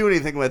gods want to do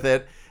anything with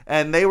it,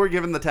 and they were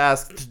given the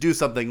task to do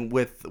something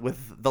with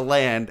the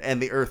land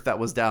and the earth that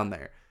was down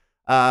there.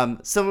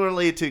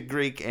 Similarly to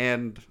Greek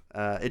and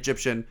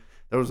Egyptian,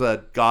 there was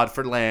a god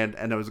for land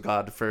and there was a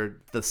god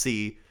for the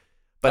sea,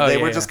 but they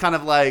were just kind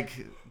of like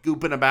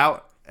gooping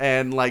about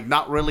and like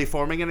not really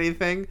forming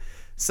anything.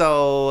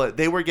 So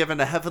they were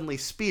given a heavenly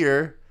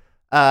spear,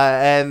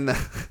 and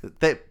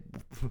they.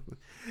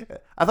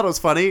 I thought it was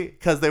funny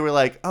because they were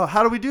like, oh,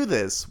 how do we do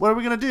this? What are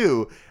we going to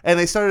do? And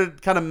they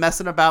started kind of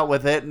messing about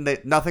with it, and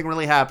nothing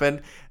really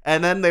happened.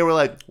 And then they were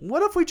like,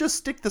 what if we just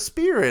stick the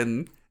spear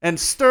in and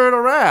stir it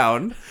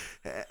around?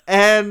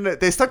 And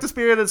they stuck the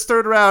spear in and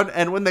stirred around,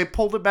 and when they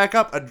pulled it back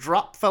up, a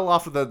drop fell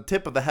off of the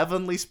tip of the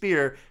heavenly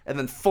spear and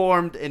then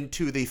formed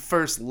into the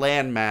first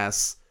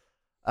landmass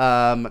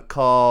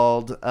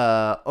called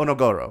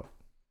Onogoro.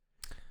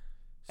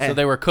 So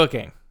they were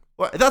cooking.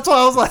 That's what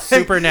I was like.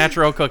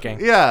 Supernatural cooking.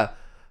 Yeah.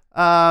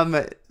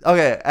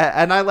 Okay,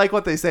 and I like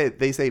what they say.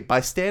 They say,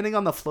 by standing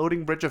on the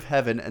floating bridge of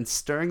heaven and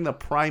stirring the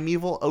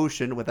primeval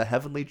ocean with a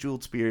heavenly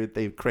jeweled spear,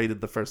 they've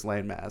created the first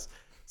landmass.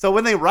 So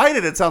when they write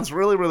it, it sounds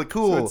really, really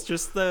cool. So it's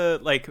just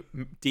the like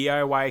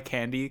DIY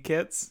candy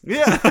kits.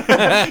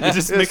 Yeah. You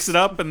just mix it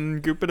up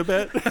and goop it a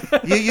bit.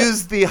 You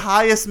use the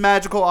highest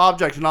magical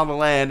object on the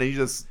land, and you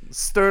just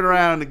stir it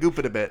around and goop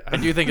it a bit. I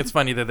do think it's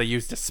funny that they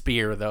used a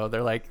spear, though.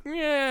 They're like, we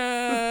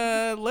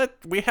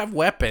have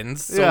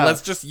weapons, so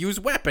let's just use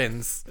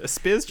weapons. A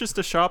spear's just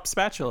a sharp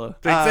spatula.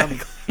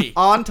 Exactly.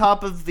 On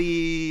top of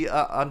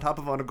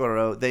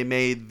Onogoro, they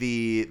made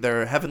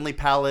their heavenly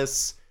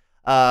palace,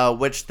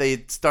 which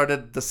they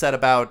started to set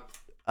about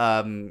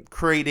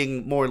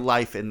creating more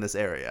life in this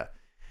area.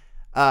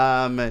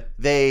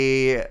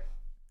 They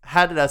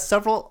had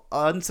several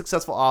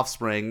unsuccessful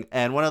offspring,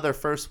 and one of their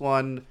first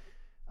one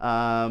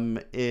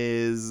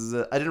is,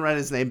 I didn't write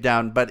his name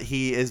down, but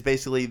he is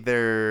basically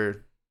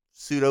their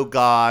pseudo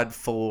god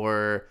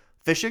for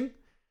fishing.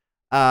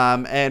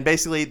 And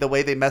basically the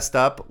way they messed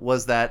up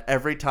was that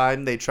every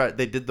time they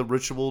did the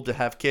ritual to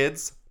have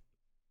kids,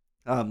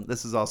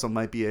 this is also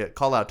might be a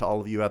call out to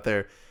all of you out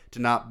there to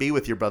not be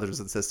with your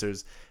brothers and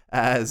sisters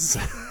as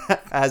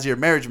your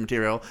marriage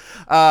material.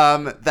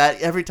 That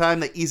every time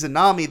that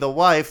Izanami, the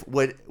wife,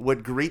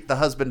 would greet the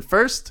husband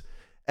first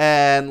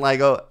and like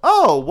go,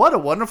 oh, what a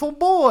wonderful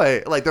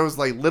boy. Like there was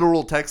like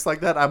literal text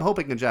like that. I'm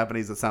hoping in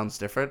Japanese it sounds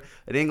different.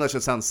 In English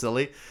it sounds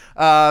silly.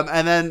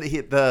 And then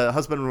the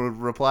husband would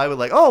reply with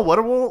like, oh, what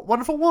a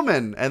wonderful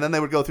woman. And then they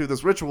would go through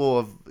this ritual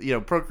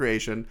of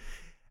procreation.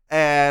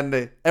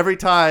 And every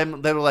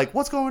time they were like,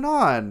 what's going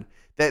on?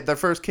 Their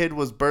first kid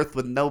was birthed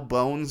with no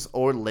bones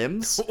or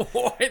limbs.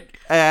 What?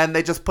 And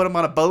they just put him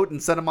on a boat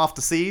and sent him off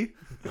to sea.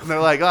 And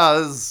they're like,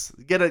 oh,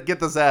 get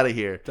this out of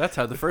here. That's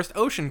how the first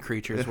ocean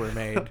creatures were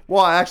made.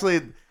 Well,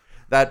 actually,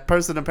 that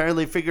person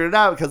apparently figured it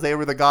out because they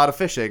were the god of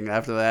fishing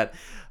after that.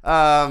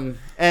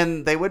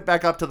 And they went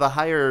back up to the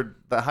higher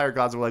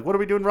gods and were like, what are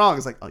we doing wrong?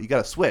 It's like, oh, you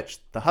got to switch.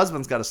 The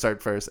husband's got to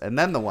start first and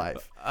then the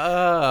wife.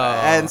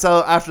 Oh. And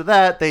so after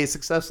that, they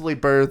successfully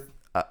birthed,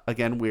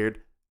 again, weird,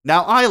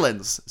 now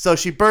islands. So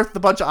she birthed a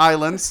bunch of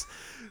islands.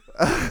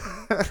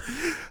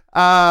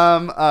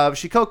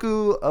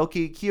 Shikoku,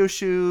 Oki,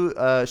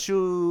 Kyushu,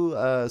 Shu,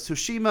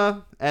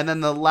 Tsushima, and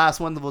then the last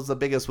one that was the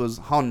biggest was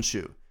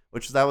Honshu,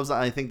 which was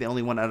I think the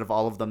only one out of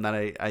all of them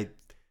that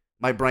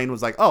my brain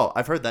was like, oh,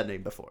 I've heard that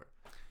name before.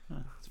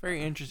 It's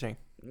very interesting.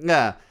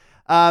 Yeah.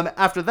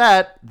 After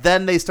that,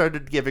 then they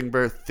started giving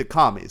birth to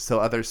kamis, so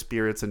other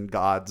spirits and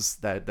gods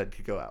that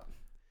could go out.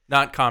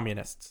 Not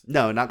communists.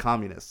 No, not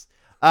communists.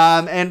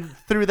 And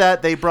through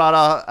that, they brought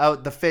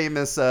out the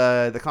famous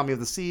the kami of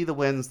the sea, the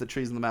winds, the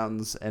trees, and the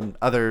mountains, and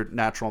other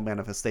natural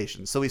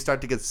manifestations. So we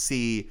start to get to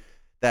see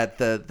that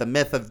the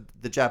myth of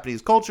the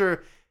Japanese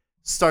culture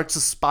starts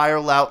to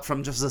spiral out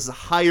from just this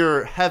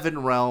higher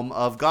heaven realm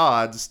of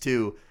gods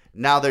to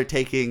now they're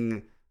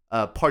taking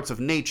parts of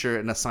nature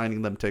and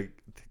assigning them to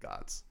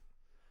gods.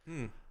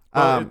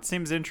 Well, it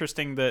seems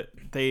interesting that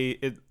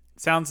it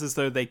sounds as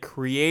though they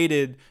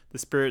created the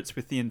spirits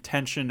with the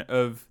intention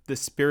of the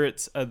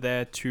spirits are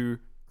there to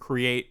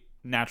create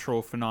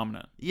natural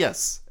phenomena.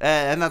 Yes,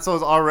 and that's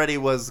what already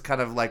was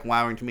kind of like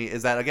wowing to me,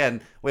 is that,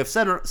 again, we have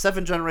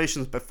seven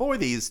generations before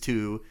these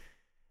two,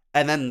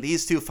 And then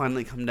these two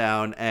finally come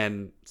down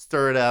and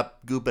stir it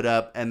up, goop it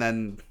up, and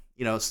then,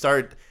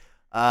 start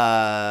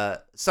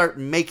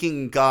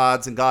making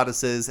gods and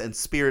goddesses and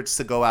spirits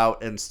to go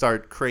out and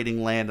start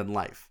creating land and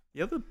life.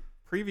 Yeah, the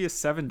previous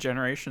 7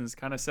 generations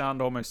kind of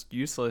sound almost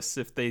useless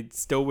if they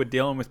still were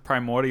dealing with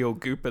primordial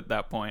goop at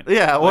that point.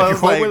 Yeah, well,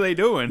 what were they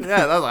doing?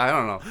 Yeah, I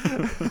don't know.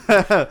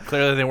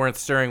 Clearly, they weren't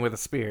stirring with a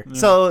spear.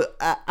 So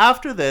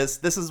after this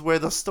is where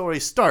the story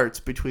starts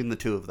between the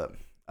two of them.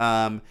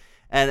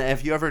 And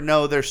if you ever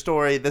know their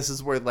story, this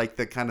is where like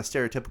the kind of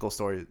stereotypical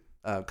story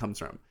comes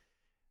from.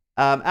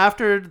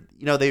 After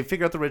they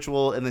figure out the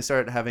ritual and they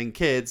start having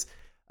kids,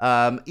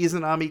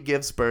 Izanami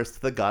gives birth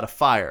to the god of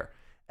fire,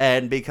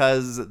 and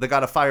because the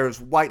god of fire is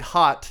white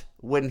hot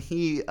when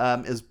he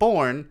is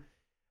born,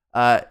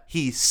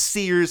 he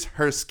sears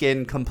her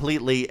skin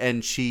completely,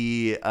 and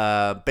she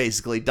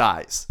basically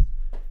dies.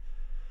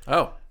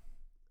 Oh.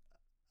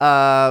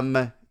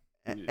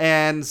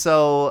 And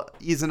so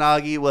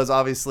Izanagi was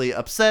obviously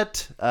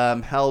upset,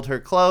 held her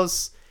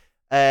close,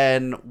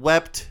 and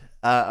wept.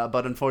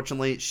 But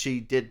unfortunately,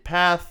 she did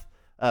pass.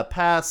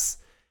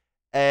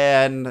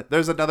 And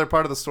there's another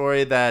part of the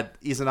story that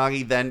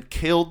Izanagi then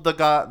killed the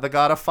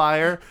god of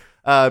fire,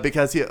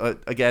 because he,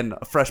 again,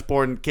 a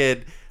freshborn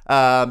kid,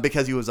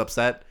 because he was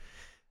upset.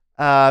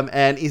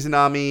 And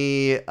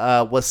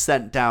Izanami was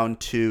sent down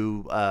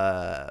to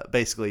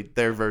basically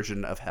their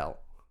version of hell,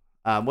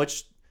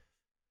 which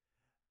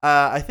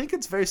I think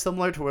it's very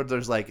similar to where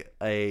there's like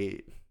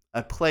a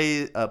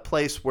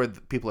place where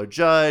people are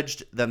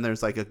judged, then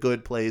there's like a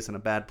good place and a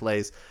bad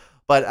place.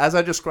 But as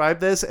I describe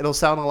this, it'll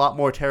sound a lot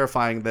more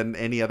terrifying than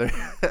any other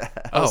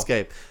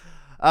hellscape.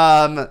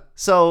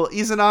 So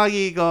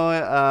Izanagi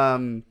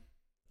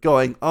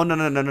going, oh,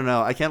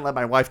 no, I can't let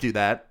my wife do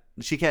that.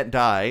 She can't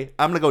die.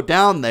 I'm going to go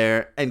down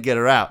there and get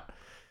her out.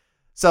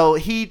 So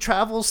he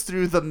travels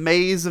through the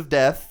maze of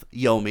death,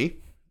 Yomi,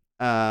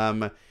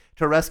 to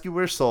rescue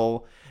her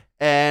soul.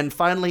 And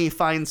finally he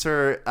finds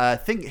her, I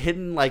think,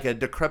 hidden like a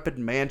decrepit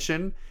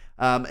mansion,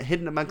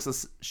 hidden amongst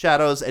the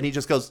shadows. And he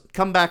just goes,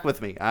 come back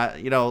with me.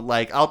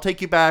 I'll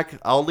take you back.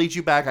 I'll lead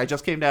you back. I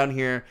just came down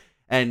here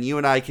and you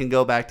and I can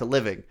go back to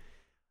living.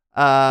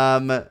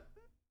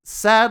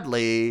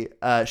 Sadly,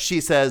 she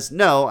says,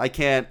 no, I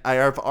can't. I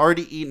have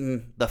already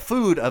eaten the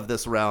food of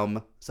this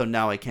realm, so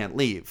now I can't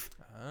leave.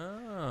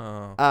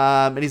 Oh.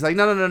 And he's like,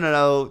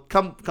 no.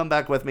 Come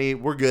back with me.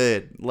 We're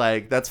good.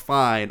 Like, that's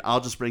fine. I'll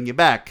just bring you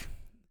back.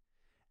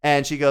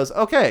 And she goes,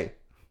 okay.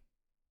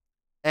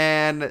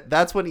 And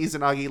that's when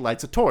Izanagi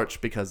lights a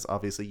torch, because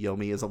obviously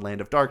Yomi is a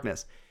land of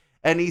darkness.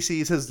 And he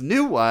sees his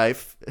new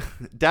wife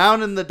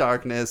down in the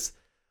darkness,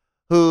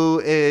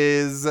 who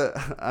is,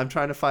 I'm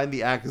trying to find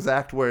the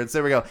exact words,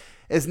 there we go,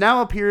 is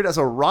now appeared as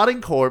a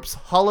rotting corpse,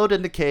 hollowed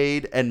and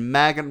decayed, and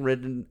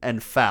maggot-ridden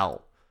and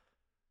foul.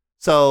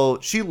 So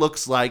she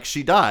looks like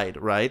she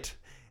died, right?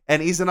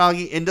 And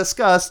Izanagi, in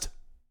disgust,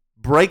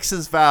 breaks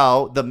his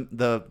vow,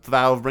 the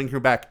vow of bringing her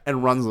back,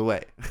 and runs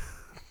away.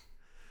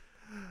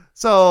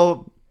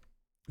 So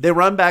they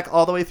run back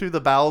all the way through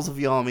the bowels of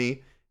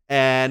Yomi,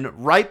 and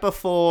right when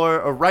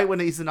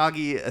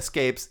Izanagi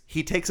escapes,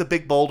 he takes a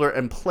big boulder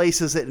and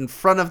places it in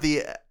front of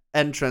the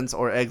entrance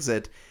or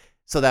exit,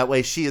 so that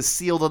way she is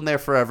sealed in there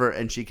forever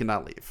and she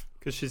cannot leave.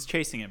 Because she's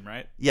chasing him,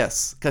 right?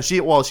 Yes, because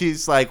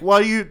she's like,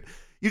 well, you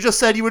just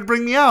said you would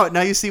bring me out.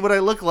 Now you see what I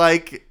look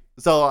like,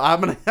 so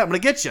I'm gonna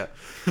get you.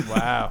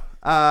 Wow.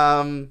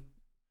 And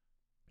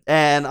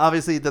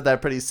obviously did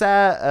that pretty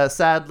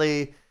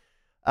sadly.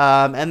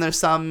 And there's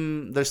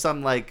some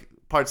like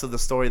parts of the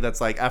story that's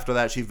like, after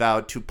that she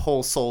vowed to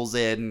pull souls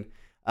in,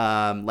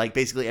 like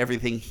basically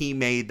everything he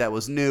made that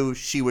was new,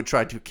 she would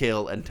try to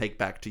kill and take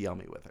back to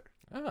Yomi with her.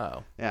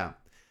 Oh. Yeah.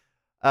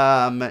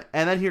 And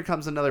then here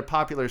comes another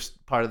popular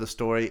part of the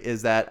story,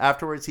 is that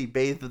afterwards he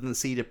bathed in the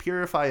sea to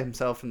purify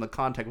himself from the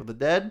contact with the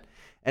dead.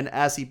 And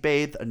as he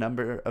bathed, a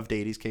number of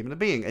deities came into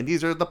being. And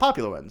these are the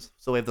popular ones.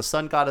 So we have the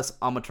sun goddess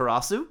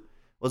Amaterasu,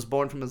 was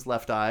born from his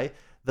left eye.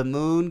 The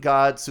moon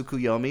god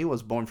Tsukuyomi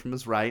was born from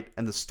his right.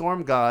 And the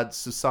storm god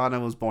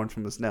Susanoo was born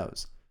from his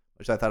nose,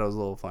 which I thought was a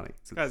little funny.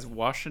 This guy's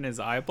washing his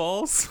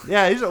eyeballs.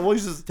 Yeah, he's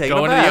just taking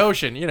Going a bath. to the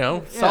ocean,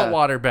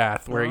 saltwater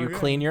bath where you Okay.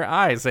 clean your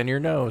eyes and your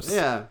nose.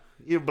 Yeah,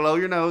 you blow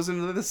your nose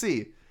into the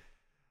sea.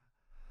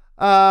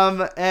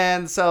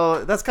 And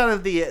so that's kind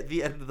of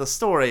the end of the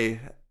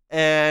story.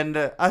 And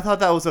I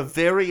thought that was a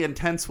very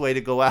intense way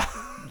to go out.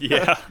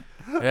 Yeah.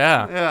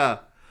 Yeah. Yeah.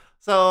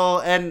 So,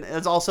 and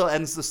it also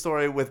ends the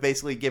story with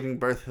basically giving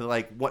birth to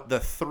like what the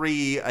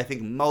 3, I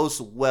think,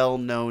 most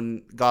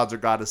well-known gods or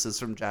goddesses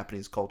from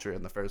Japanese culture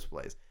in the first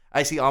place.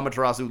 I see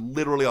Amaterasu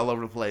literally all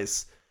over the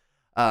place.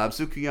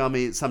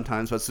 Tsukuyomi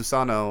sometimes, but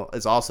Susanoo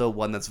is also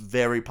one that's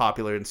very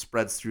popular and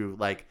spreads through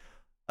like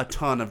a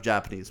ton of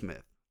Japanese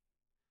myth.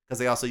 Because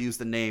they also use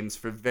the names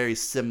for very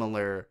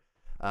similar,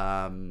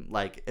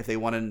 like if they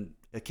wanted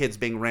kids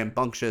being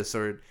rambunctious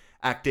or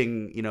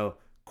acting,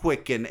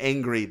 quick and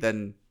angry,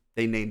 then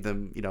they named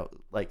them,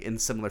 like in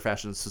similar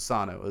fashion.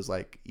 Susanoo is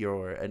like,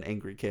 you're an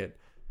angry kid.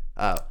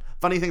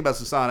 Funny thing about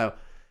Susanoo,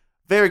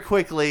 very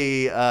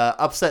quickly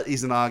upset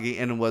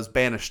Izanagi and was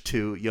banished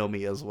to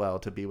Yomi as well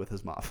to be with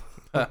his mom.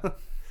 And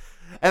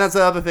that's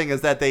the other thing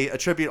is that they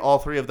attribute all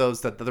three of those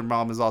that their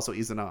mom is also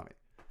Izanami.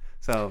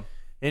 So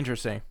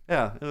Interesting.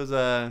 yeah, it was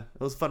a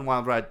fun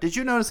wild ride. Did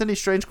you notice any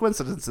strange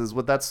coincidences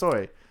with that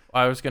story?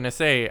 I was gonna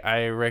say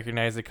I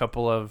recognize a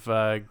couple of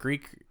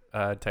Greek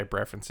type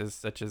references,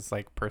 such as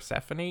like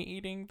Persephone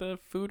eating the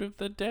food of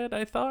the dead.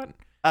 I thought.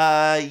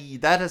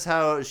 That is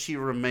how she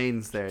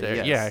remains there.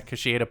 Yes. Yeah, because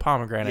she ate a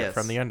pomegranate Yes.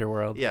 from the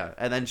underworld. Yeah,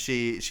 and then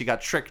she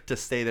got tricked to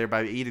stay there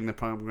by eating the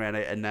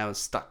pomegranate, and now is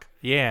stuck.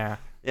 Yeah.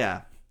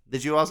 Yeah.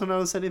 Did you also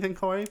notice anything,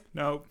 Corey?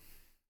 No,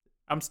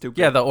 I'm stupid.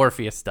 Yeah, the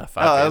Orpheus stuff.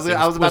 Oh, I was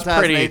about to ask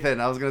pretty...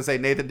 Nathan. I was going to say,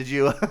 Nathan, did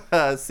you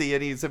see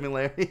any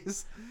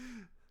similarities?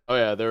 Oh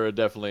yeah, there were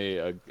definitely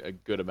a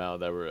good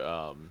amount that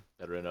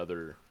were in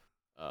other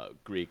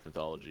Greek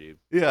mythology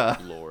Yeah.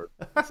 lore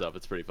and stuff.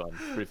 It's pretty fun.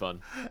 Pretty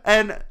fun.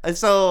 And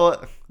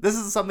so this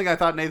is something I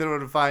thought Nathan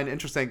would find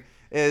interesting,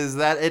 is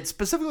that it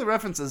specifically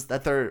references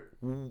that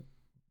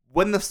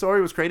when the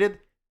story was created,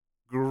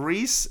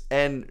 Greece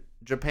and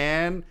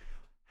Japan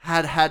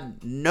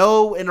had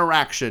no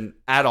interaction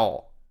at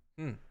all.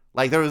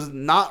 Like, there was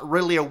not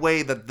really a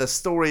way that the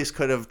stories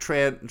could have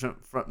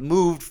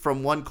moved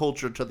from one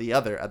culture to the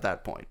other at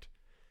that point.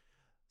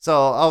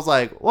 So I was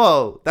like,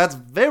 whoa, that's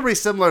very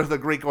similar to the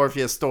Greek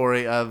Orpheus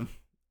story of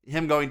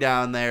him going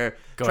down there,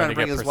 trying to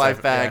bring his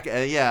wife back.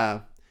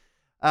 Yeah.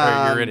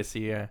 And Or Eurydice,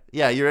 yeah.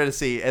 Yeah,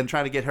 Eurydice, and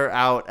trying to get her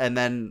out. And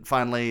then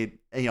finally,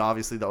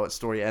 obviously the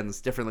story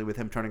ends differently with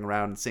him turning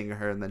around and seeing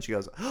her. And then she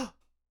goes,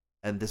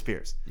 and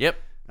disappears. Yep.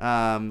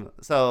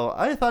 So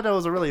I thought that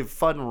was a really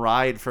fun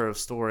ride for a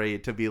story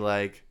to be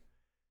like,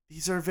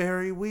 these are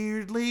very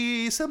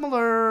weirdly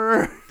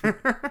similar.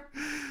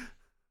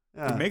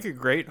 It'd make a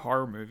great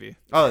horror movie.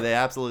 Oh, they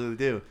absolutely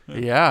do.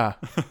 Yeah.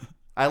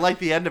 I like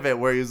the end of it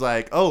where he's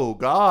like, "Oh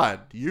God,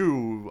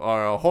 you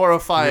are a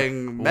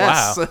horrifying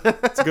mess." Wow.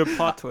 It's a good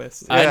plot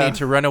twist. Yeah. I need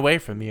to run away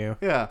from you.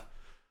 Yeah.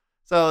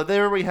 So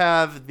there we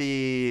have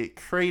the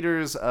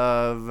craters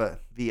of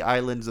the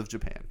islands of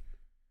Japan.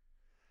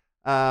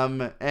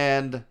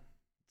 And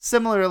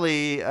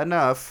similarly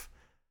enough,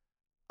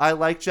 I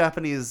like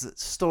Japanese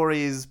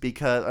stories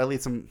because, or at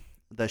least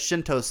the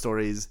Shinto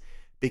stories,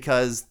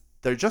 because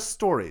they're just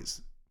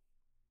stories.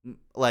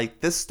 Like,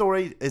 this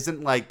story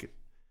isn't like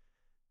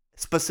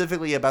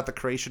specifically about the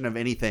creation of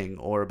anything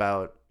or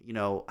about,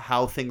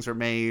 how things are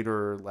made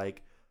or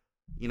like,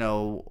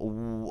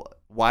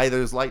 why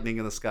there's lightning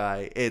in the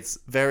sky. It's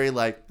very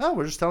like, oh,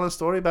 we're just telling a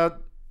story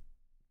about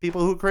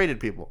people who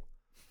created people.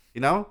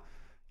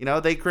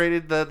 They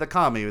created the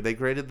kami. They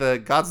created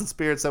the gods and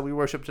spirits that we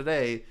worship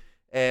today.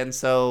 And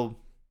so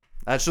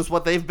that's just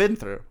what they've been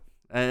through.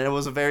 And it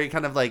was a very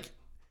kind of like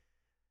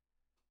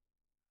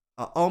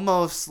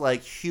almost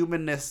like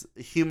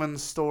human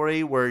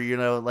story where,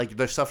 like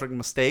they're suffering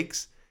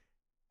mistakes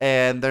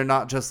and they're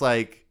not just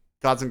like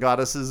gods and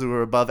goddesses who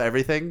are above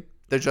everything.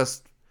 They're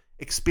just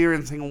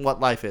experiencing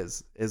what life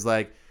is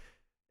like,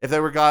 if they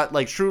were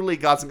truly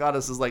gods and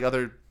goddesses like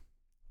other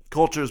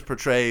cultures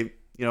portray,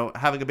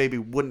 having a baby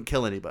wouldn't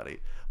kill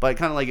anybody. But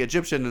kind of like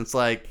Egyptian, it's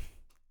like,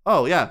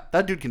 oh yeah,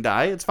 that dude can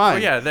die. It's fine. Oh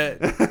yeah,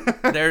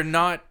 they're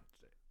not.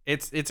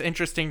 It's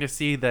interesting to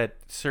see that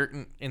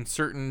in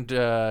certain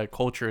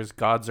cultures,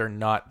 gods are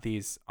not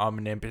these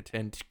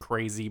omnipotent,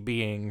 crazy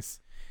beings.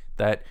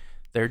 That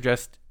they're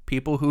just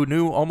people who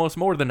knew almost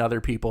more than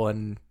other people,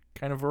 and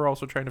kind of were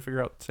also trying to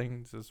figure out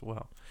things as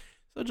well.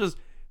 So just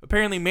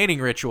apparently mating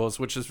rituals,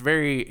 which is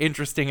very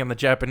interesting on the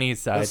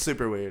Japanese side. That's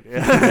super weird.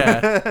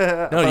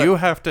 Yeah. No, you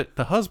have to.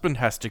 The husband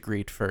has to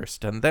greet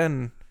first, and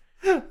then.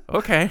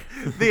 Okay.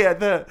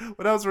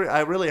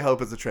 I really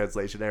hope it's a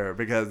translation error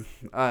because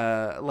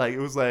it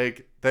was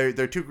like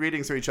their two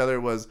greetings for each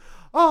other was,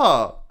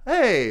 "Oh,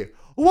 hey,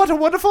 what a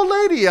wonderful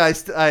lady I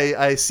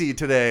see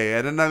today,"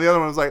 and then the other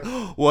one was like,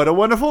 "What a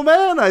wonderful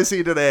man I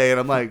see today,"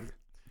 and I'm like,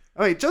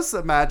 wait, just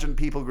imagine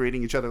people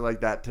greeting each other like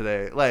that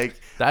today. Like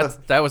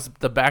that was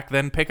the back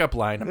then pickup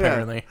line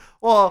apparently. Yeah.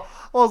 Well,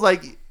 it's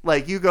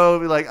like you go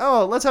be like,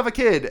 oh, let's have a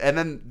kid,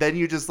 and then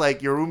you just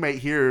like your roommate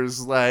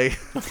hears like,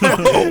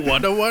 oh,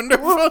 what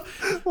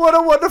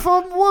a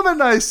wonderful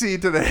woman I see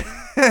today.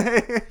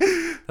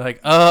 Like,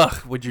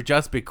 ugh, would you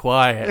just be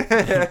quiet?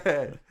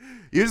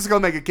 You're just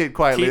gonna make a kid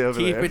quietly over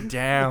keep there. Keep it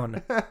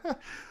down.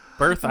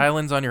 Birth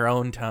islands on your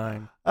own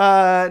time.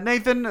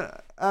 Nathan,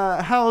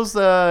 how's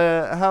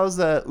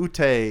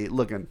Ute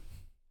looking?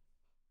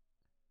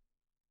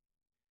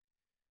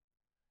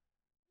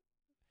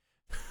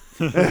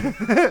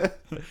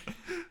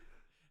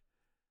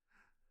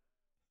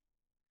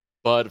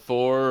 But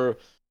for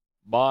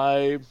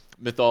my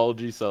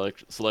mythology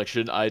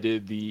selection, I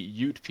did the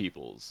Ute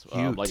peoples.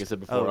 Like I said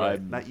before,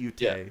 I'm not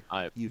Ute. Yeah,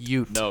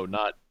 Ute. No,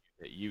 not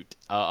Ute.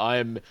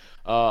 I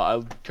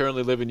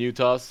currently live in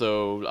Utah,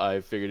 so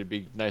I figured it'd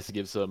be nice to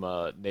give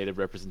some native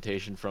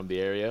representation from the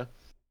area.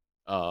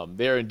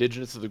 They are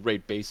indigenous to the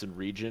Great Basin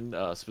region,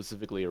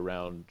 specifically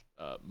around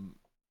a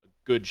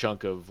good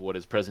chunk of what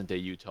is present-day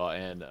Utah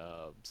and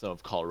some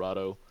of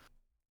Colorado.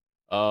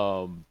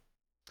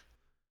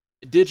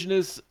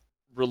 indigenous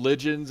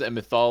religions and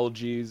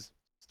mythologies,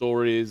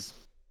 stories.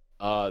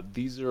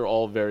 These are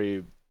all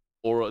very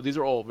oral. These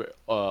are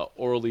all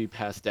orally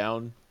passed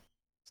down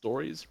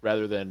stories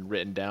rather than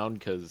written down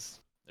because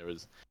there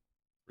was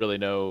really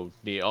no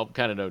need,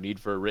 kind of no need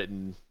for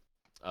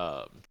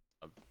um,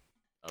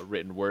 a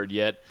written word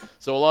yet.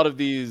 So a lot of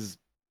these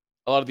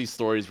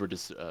stories were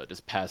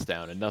just passed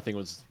down, and nothing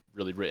was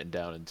really written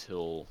down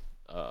until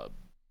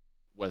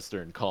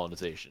Western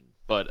colonization.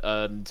 But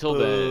until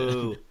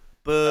then,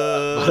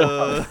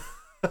 Boo.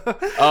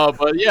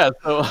 but yeah,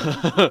 so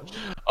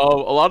a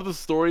lot of the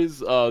stories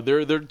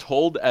they're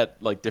told at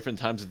like different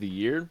times of the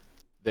year.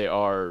 They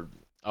are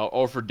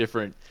or for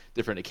different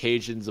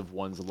occasions of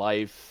one's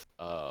life,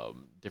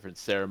 different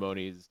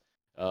ceremonies,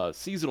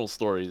 seasonal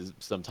stories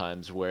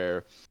sometimes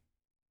where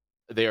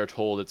they are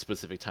told at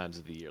specific times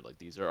of the year. Like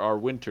these are our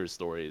winter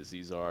stories.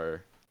 These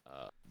are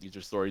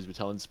stories we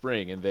tell in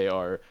spring, and they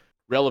are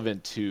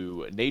relevant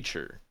to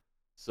nature.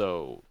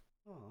 So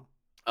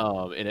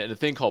in a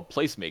thing called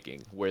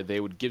placemaking, where they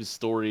would give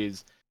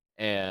stories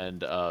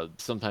and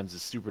sometimes a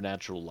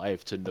supernatural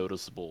life to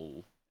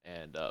noticeable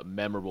and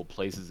memorable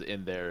places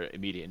in their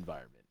immediate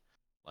environment.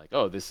 Like,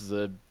 oh, this is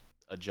a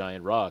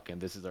giant rock,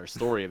 and this is our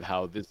story of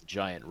how this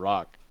giant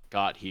rock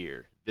got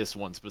here. This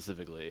one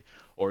specifically,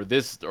 or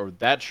this or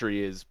that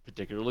tree is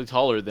particularly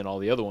taller than all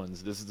the other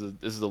ones. This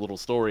is a little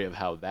story of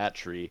how that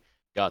tree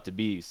got to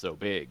be so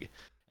big,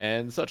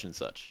 and such and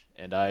such.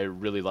 And I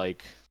really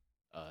like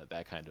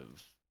that kind of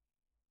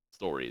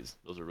stories.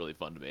 Those are really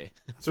fun to me.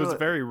 So it's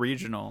very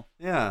regional.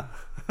 Yeah.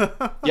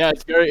 Yeah,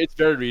 it's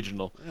very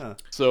regional. Yeah.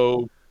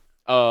 So,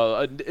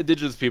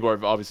 indigenous people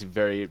are obviously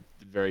very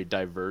very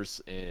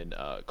diverse in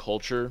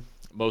culture.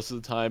 Most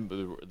of the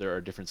time, there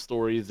are different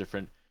stories,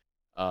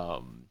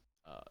 um,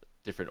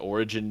 different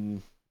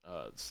origin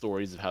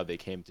stories of how they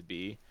came to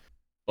be.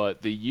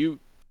 But the Ute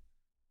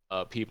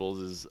peoples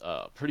is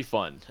pretty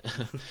fun.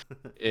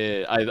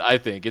 I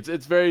think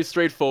it's very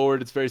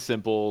straightforward. It's very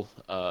simple.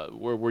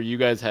 Where you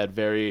guys had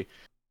very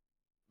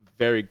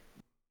very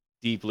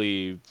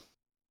deeply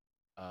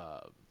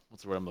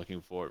what's the word I'm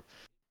looking for?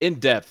 In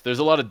depth. There's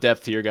a lot of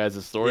depth to your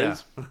guys'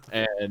 stories,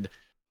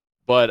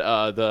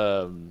 but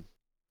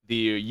the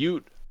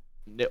Ute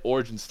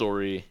origin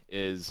story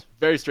is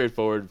very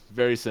straightforward,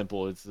 very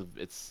simple.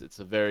 It's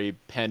a very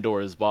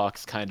Pandora's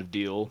box kind of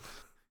deal.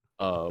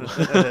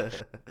 In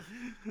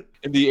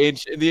the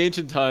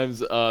ancient times,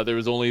 there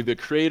was only the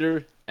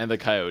Creator and the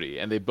Coyote,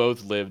 and they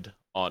both lived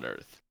on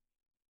Earth.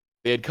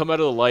 They had come out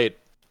of the light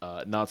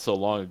not so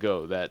long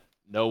ago that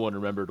no one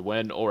remembered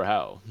when or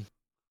how.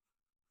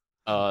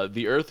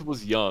 The Earth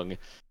was young,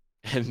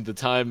 and the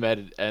time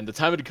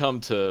had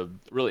come to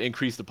really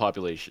increase the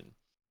population.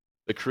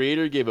 The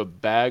Creator gave a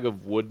bag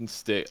of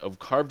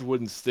carved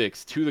wooden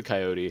sticks to the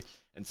Coyote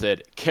and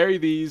said, "Carry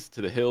these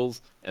to the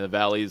hills and the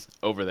valleys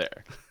over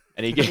there."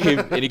 And he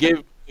gave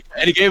the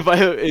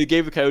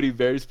Coyote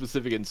very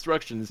specific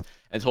instructions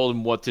and told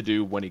him what to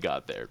do when he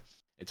got there.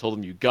 It told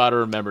him, "You gotta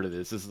remember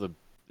this. This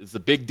is a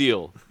big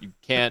deal. You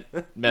can't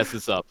mess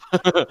this up.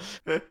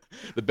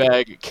 The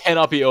bag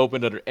cannot be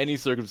opened under any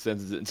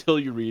circumstances until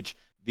you reach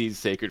these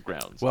sacred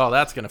grounds." Well,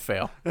 that's gonna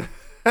fail.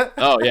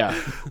 Oh yeah,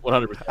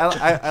 100%.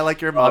 I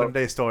like your modern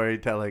day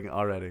storytelling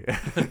already.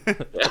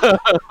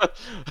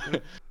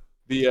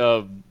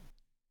 The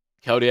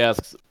Coyote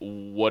asks,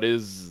 "What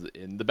is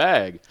in the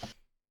bag?"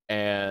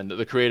 And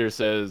the Creator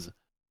says,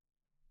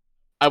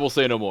 "I will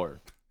say no more.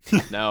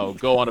 Now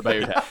go on about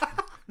your task."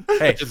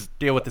 Hey, just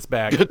deal with this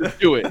bag. Just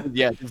do it.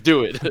 Yeah, just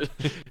do it.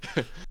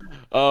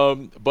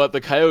 But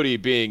the Coyote,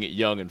 being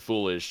young and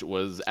foolish,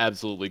 was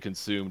absolutely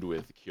consumed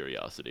with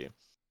curiosity.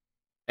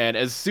 And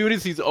as soon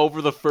as he's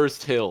over the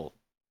first hill,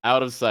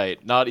 out of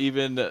sight, not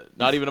even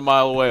a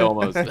mile away,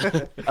 almost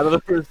out of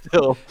the first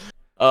hill,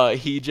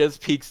 he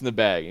just peeks in the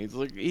bag.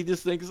 He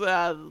just thinks,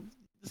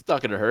 it's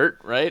not gonna hurt,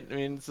 right? I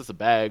mean, it's just a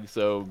bag,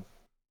 so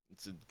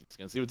it's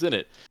gonna see what's in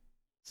it.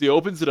 So he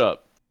opens it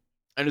up,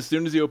 and as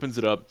soon as he opens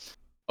it up,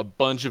 a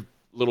bunch of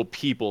little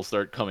people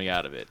start coming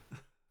out of it.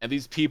 And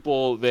these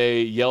people,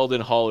 they yelled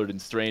and hollered in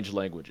strange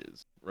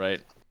languages,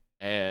 right?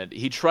 And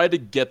he tried to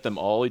get them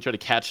all. He tried to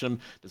catch them,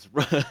 just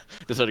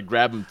try to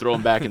grab them, throw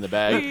them back in the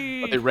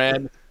bag. But they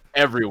ran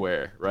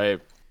everywhere,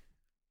 right?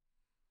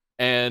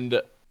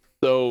 And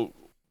so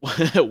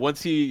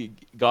once he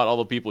got all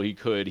the people he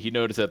could, he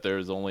noticed that there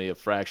was only a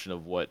fraction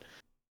of what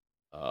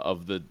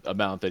of the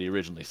amount that he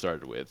originally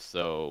started with.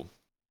 So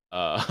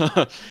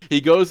he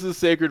goes to the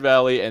Sacred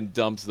Valley and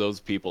dumps those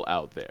people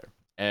out there.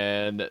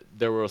 And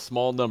there were a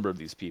small number of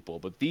these people,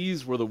 but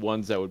these were the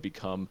ones that would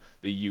become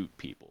the Ute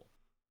people.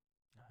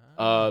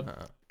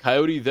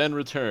 Coyote then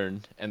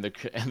returned, and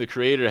the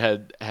Creator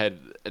had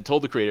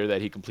told the Creator that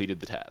he completed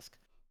the task.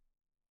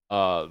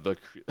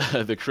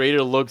 The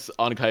Creator looks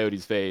on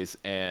Coyote's face,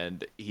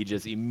 and he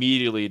just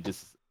immediately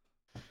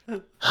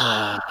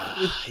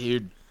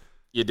you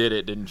did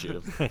it, didn't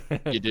you?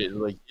 You did,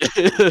 like,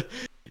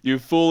 you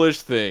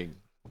foolish thing.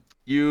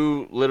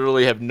 You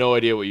literally have no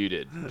idea what you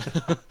did.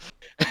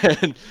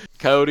 And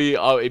Coyote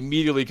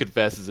immediately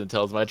confesses and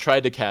tells him, "I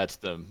tried to catch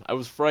them. I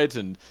was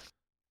frightened.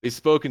 They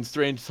spoke in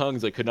strange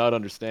tongues I could not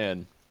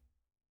understand.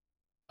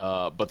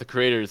 But the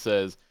Creator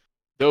says,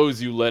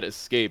 "Those you let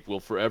escape will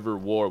forever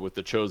war with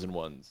the Chosen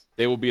Ones.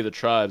 They will be the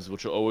tribes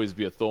which will always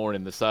be a thorn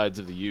in the sides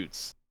of the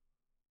Utes.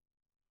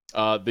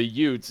 The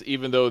Utes,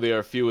 even though they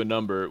are few in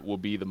number, will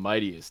be the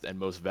mightiest and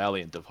most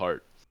valiant of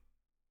heart."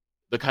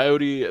 The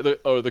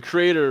the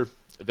Creator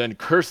then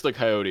cursed the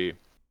Coyote.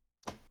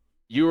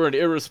 "You are an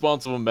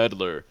irresponsible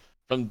meddler.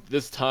 From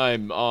this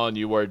time on,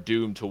 you are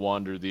doomed to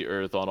wander the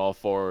earth on all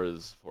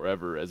fours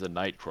forever as a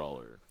night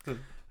crawler."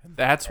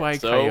 That's why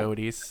So-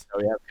 coyotes. Oh,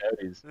 we have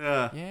coyotes.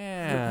 Yeah.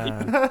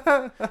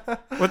 Yeah.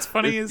 What's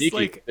funny They're is sneaky.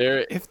 like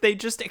They're if they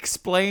just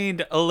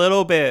explained a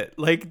little bit,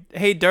 like,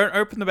 hey, don't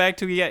open the bag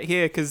till you get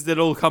here because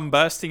it'll come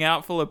bursting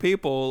out full of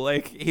people.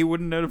 Like, he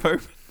wouldn't have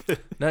opened it.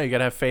 No, you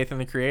gotta have faith in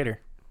the creator.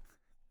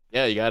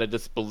 Yeah, you gotta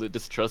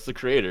just trust the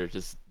Creator.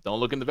 Just don't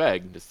look in the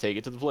bag. Just take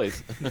it to the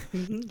place.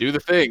 Do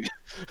the thing.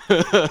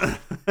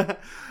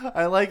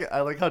 I like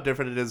how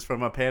different it is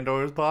from a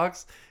Pandora's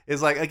box.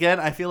 Is like,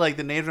 again, I feel like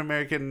the Native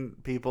American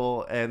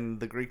people and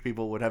the Greek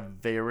people would have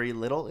very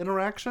little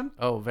interaction.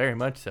 Oh, very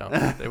much so.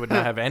 They would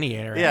not have any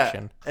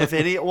interaction. Yeah, if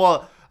any.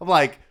 Well, I'm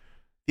like,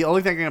 the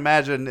only thing I can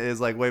imagine is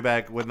like way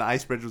back when the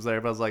ice bridge was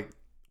there. But I was like,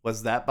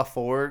 was that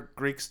before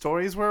Greek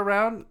stories were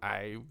around?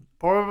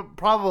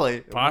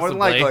 Probably, more than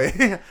likely.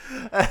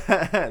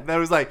 That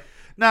was like,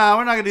 nah,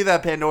 we're not gonna do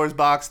that Pandora's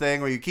box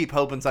thing where you keep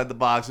hope inside the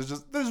box. It's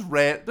just there's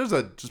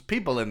just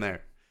people in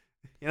there,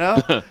 you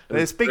know.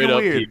 They speak Straight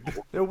up weird.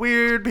 people. They're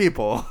weird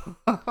people.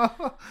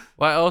 Well,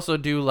 I also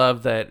do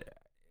love that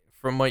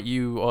from what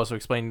you also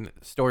explained,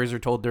 stories are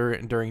told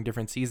during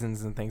different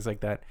seasons and things like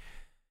that.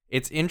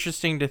 It's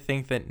interesting to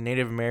think that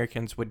Native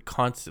Americans would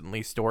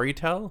constantly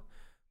storytell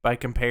by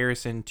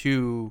comparison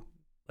to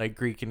like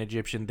Greek and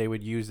Egyptian. They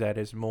would use that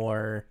as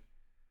more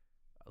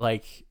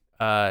like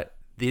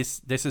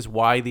this is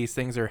why these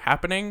things are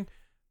happening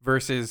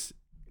versus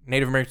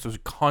Native Americans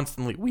would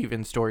constantly weave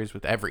in stories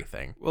with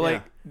everything. Well,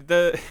 Yeah.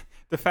 like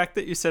the fact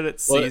that you said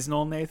it's Well,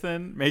 seasonal,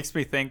 Nathan, makes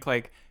me think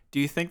like, do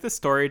you think the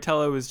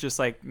storyteller was just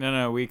like,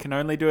 no, we can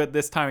only do it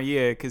this time of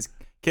year because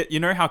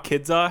you know how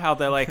kids are, how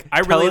they're like,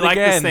 I Tell really it like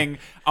this again. thing,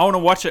 I want to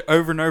watch it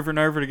over and over and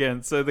over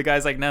again. So the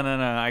guy's like, no,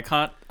 I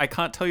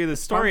can't tell you the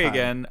story prime time.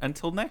 again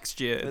until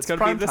next year. It's got to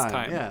be prime this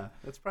time. Yeah,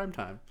 it's prime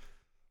time.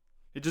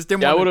 He just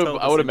didn't Yeah, want to tell the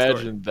I would same story.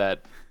 imagine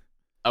that.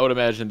 I would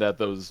imagine that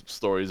those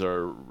stories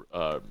are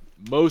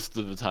most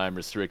of the time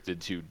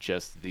restricted to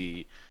just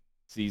the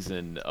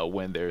season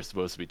when they're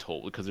supposed to be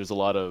told, because there's a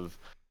lot of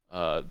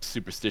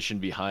superstition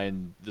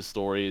behind the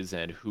stories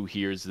and who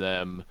hears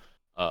them,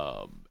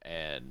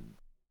 and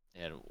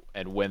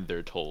when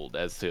they're told,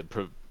 as to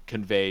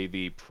convey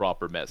the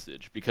proper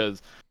message.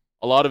 Because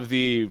a lot of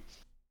the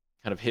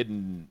kind of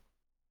hidden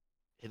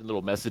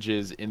little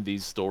messages in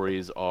these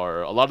stories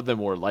are, a lot of them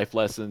were life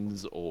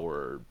lessons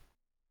or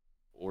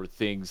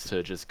things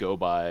to just go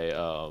by,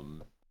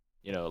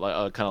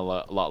 like kind of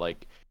a lot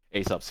like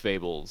Aesop's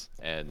fables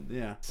and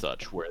Yeah.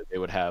 such, where they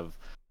would have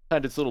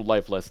kind of little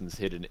life lessons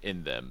hidden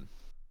in them.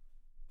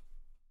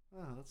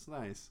 Oh, that's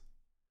nice.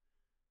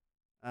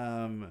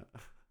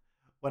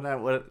 When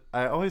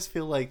I always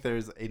feel like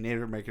there's a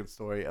Native American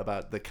story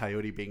about the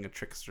coyote being a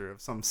trickster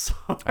of some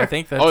sort. I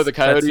think that's The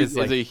coyote that's is his,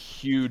 like, a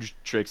huge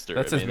trickster.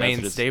 that's I his mean, main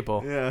just-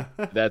 staple. Yeah.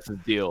 That's his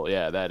deal.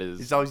 Yeah, that is.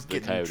 He's always the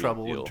getting in coyote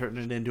trouble deal. and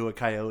turning it into a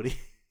coyote.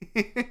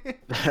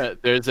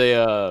 there's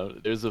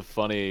a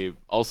funny,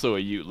 also a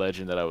Ute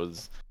legend that I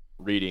was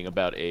reading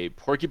about a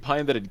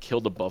porcupine that had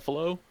killed a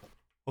buffalo.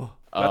 Oh,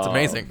 That's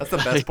amazing. That's the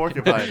best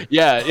porcupine.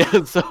 yeah.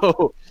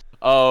 So,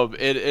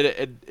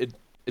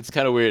 it's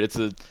kind of weird.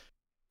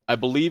 I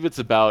believe it's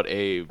about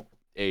a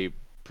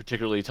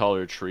particularly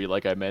taller tree,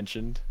 like I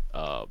mentioned.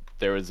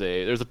 There's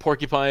a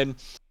porcupine,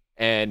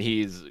 and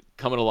he's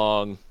coming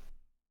along,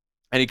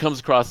 and he comes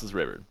across this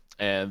river,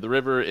 and the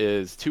river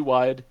is too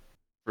wide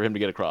for him to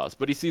get across,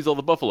 but he sees all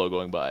the buffalo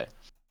going by,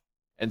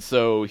 and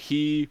so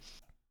the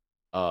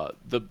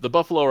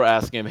buffalo are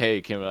asking him, "Hey,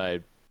 can I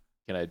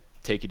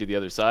take you to the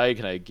other side?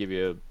 Can I give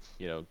you,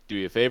 do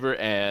you a favor?"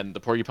 And the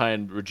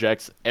porcupine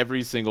rejects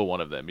every single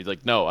one of them. He's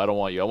like, "No, I don't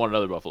want you. I want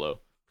another buffalo."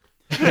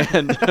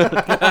 and,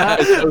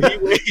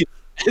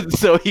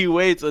 so he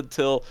waits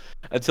until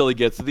he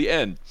gets to the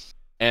end.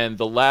 And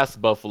the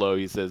last buffalo,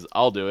 he says,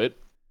 "I'll do it."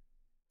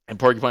 And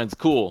porcupine's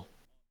cool,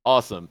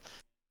 awesome.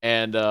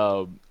 And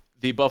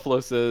the buffalo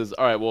says,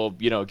 "All right, well,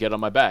 get on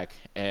my back."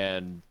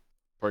 And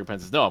porcupine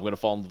says, "No, I'm gonna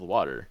fall into the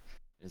water."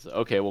 And he says,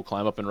 "Okay, we'll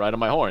climb up and ride on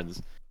my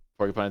horns."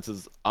 Porcupine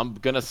says, "I'm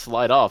gonna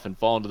slide off and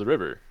fall into the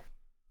river."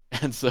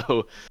 And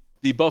so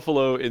the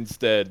buffalo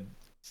instead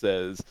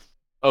says,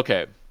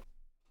 "Okay,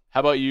 how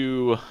about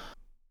you're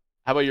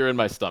in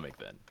my stomach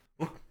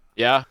then?"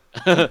 Yeah.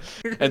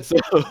 And so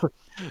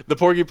the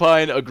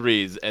porcupine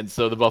agrees, and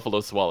so the buffalo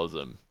swallows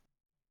him.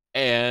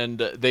 And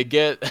they're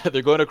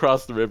going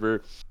across the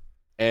river,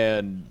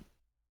 and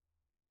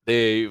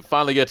they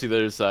finally get to the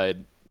other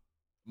side,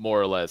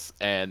 more or less,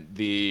 and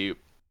the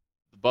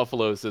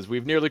buffalo says,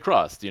 "We've nearly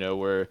crossed.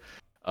 We're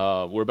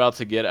about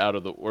to get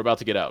out. We're about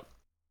to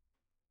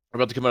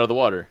come out of the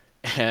water."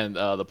 And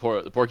the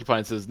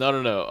porcupine says,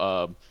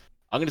 no.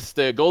 I'm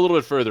gonna go a little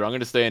bit further. I'm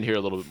gonna stay in here a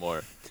little bit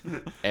more.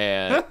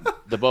 And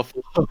the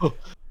buffalo,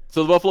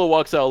 so the buffalo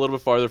walks out a little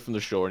bit farther from the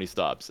shore, and he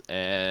stops,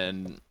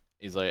 and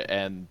he's like,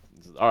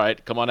 all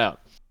right, come on out.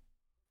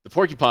 The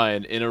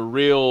porcupine, in a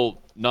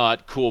real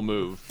not cool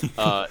move,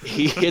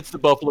 he hits the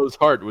buffalo's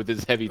heart with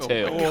his heavy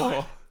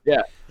tail.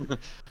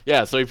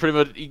 Yeah. So he pretty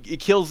much he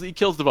kills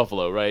the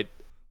buffalo, right?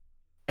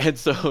 And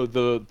so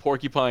the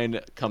porcupine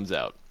comes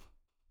out,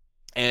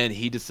 and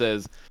he just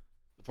says,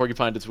 the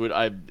porcupine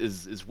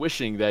is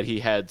wishing that he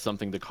had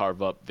something to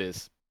carve up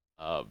this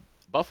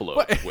buffalo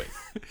with.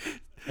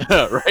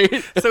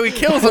 Right? So he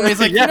kills him. He's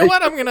like, you know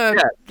what? I'm gonna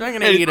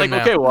eat him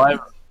now. Okay, well,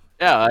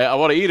 I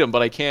want to eat him,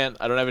 but I can't.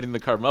 I don't have anything to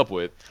carve him up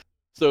with.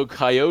 So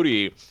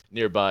Coyote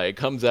nearby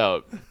comes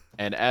out,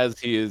 and as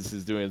he is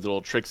doing his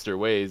little trickster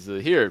ways,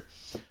 here's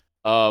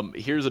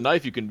a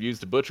knife you can use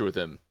to butcher with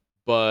him,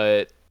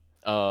 but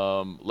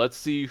let's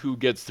see who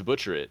gets to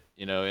butcher it.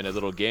 In a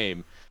little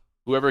game,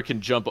 whoever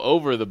can jump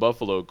over the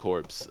buffalo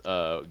corpse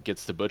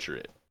gets to butcher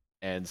it.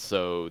 And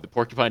so the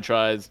porcupine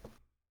tries,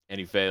 and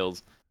he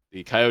fails.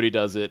 The coyote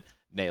does it,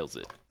 nails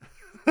it.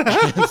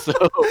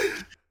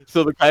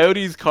 so the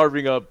coyote's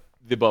carving up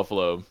the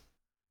buffalo,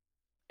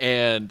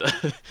 and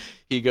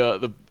he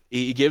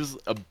gives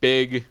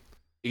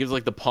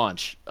like the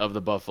paunch of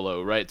the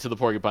buffalo right to the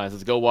porcupine.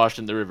 Says, go wash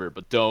in the river,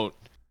 but don't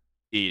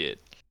eat it.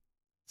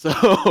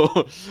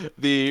 So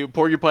the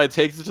porcupine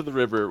takes it to the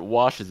river,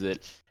 washes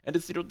it, and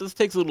this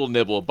takes a little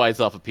nibble,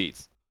 bites off a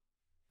piece.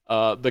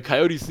 The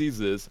coyote sees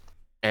this,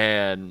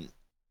 and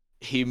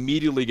he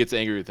immediately gets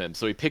angry with him.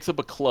 So he picks up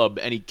a club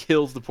and he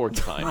kills the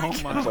porcupine.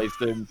 And places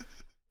him,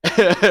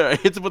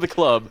 hits him with a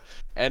club,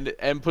 and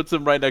puts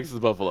him right next to the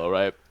buffalo,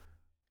 right?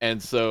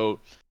 And so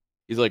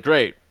he's like,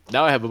 great,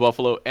 now I have a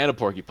buffalo and a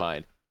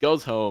porcupine.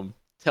 Goes home,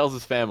 tells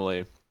his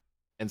family,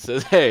 and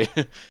says, hey,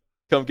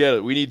 come get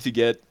it. We need to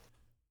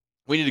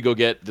go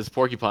get this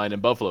porcupine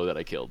and buffalo that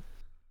I killed.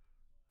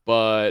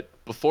 But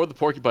before the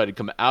porcupine had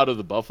come out of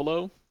the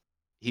buffalo,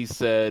 he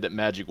said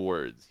magic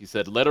words. He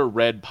said, let a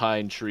red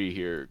pine tree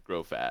here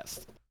grow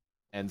fast.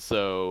 And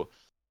so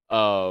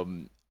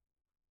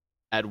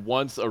at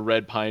once a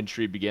red pine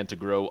tree began to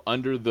grow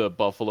under the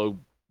buffalo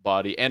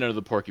body and under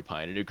the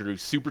porcupine, and it grew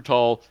super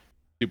tall,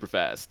 super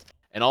fast.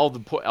 And all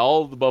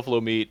the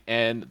buffalo meat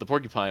and the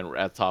porcupine were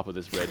at the top of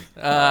this red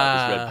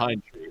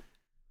pine tree.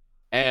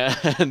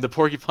 And the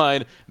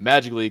porcupine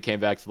magically came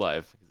back to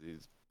life.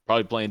 He's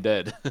probably playing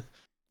dead.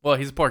 Well,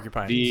 he's a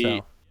porcupine,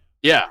 so.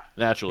 Yeah,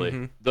 naturally.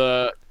 Mm-hmm.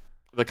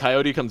 The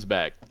coyote comes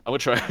back. I'm gonna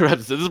try to wrap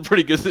this. This is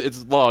pretty good.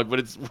 It's long, but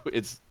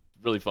it's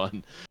really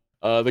fun.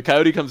 The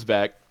coyote comes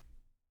back,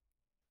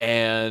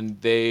 and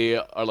they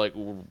are like,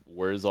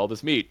 "Where's all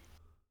this meat?"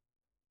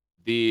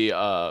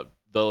 The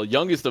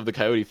youngest of the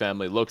coyote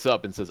family looks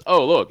up and says,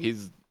 "Oh, look,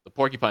 the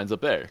porcupine's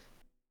up there,"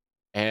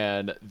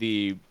 and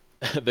the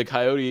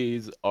coyote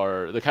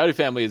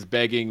family is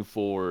begging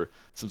for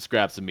some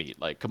scraps of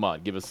meat. Like, come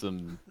on, give us a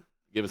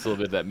little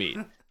bit of that meat.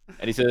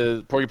 And he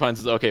says, porcupine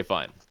says, okay,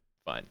 fine.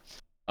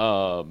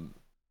 Go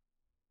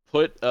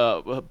a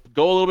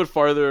little bit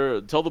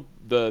farther. Tell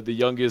the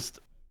youngest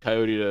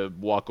coyote to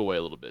walk away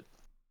a little bit.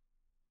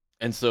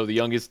 And so the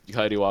youngest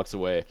coyote walks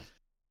away,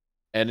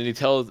 and then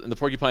the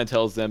porcupine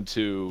tells them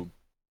to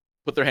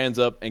put their hands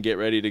up and get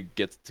ready to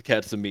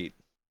catch some meat.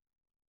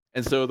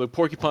 And so the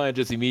porcupine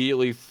just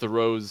immediately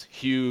throws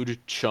huge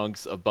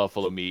chunks of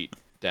buffalo meat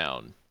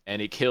down,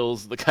 and he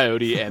kills the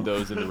coyote and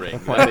those in the ring.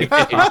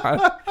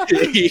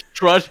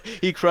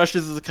 He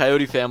crushes the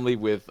coyote family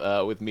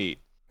with meat,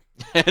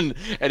 and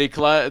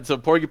so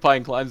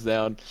porcupine climbs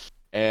down,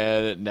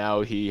 and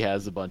now he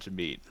has a bunch of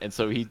meat. And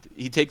so he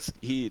takes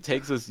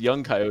this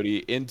young coyote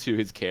into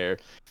his care,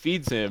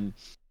 feeds him,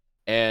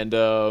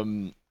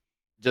 and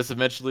just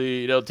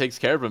eventually, takes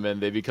care of him, and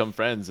they become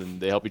friends, and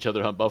they help each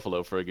other hunt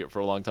buffalo for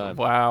a long time.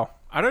 Wow.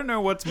 I don't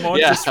know what's more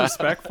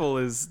disrespectful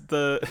is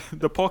the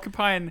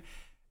porcupine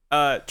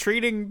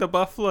treating the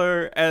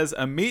buffalo as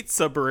a meat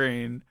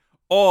submarine,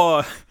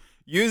 or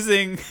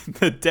using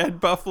the dead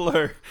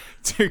buffalo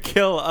to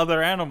kill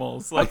other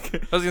animals. Like, I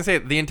was gonna say,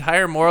 the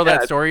entire moral of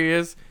that story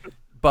is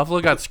buffalo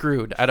got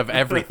screwed out of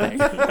everything.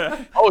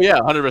 Oh yeah,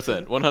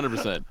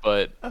 100%.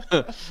 But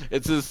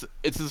it's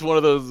just one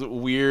of those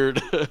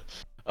weird.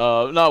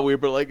 Not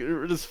weird, but like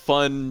just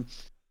fun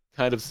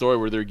kind of story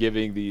where they're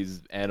giving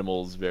these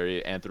animals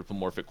very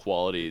anthropomorphic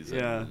qualities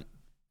and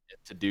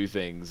to do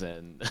things,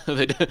 and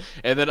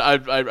then I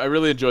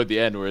really enjoyed the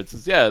end where it's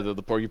just,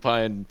 the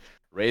porcupine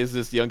raised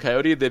this young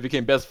coyote, they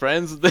became best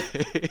friends,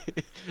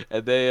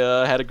 and they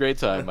had a great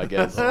time, I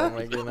guess. Oh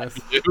my goodness.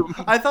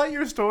 I thought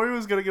your story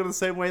was gonna go the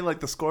same way like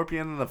the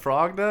scorpion and the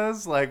frog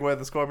does, like where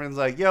the scorpion's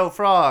like, yo,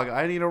 frog,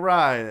 I need a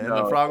ride, and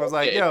the frog was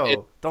like,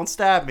 yo, don't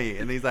stab me,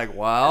 and he's like,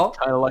 well,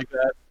 kind of like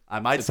that. I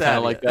might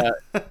stab you. It's kind of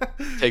like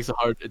that.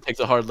 It takes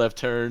a hard left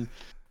turn.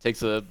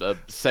 Takes a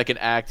second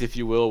act, if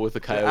you will, with the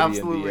coyote.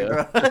 Absolutely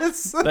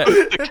does.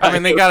 I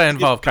mean, they gotta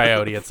involve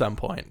coyote at some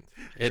point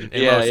in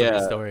most of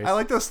the stories. I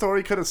like the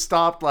story could have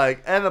stopped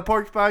like, and the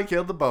porcupine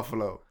killed the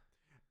buffalo.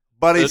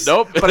 But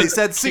Nope. but he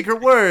said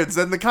secret words,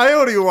 and the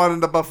coyote wanted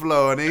the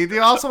buffalo, and he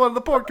also wanted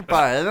the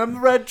porcupine, and then the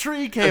red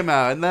tree came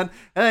out, and then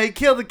he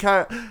killed the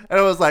coyote, and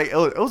it was like it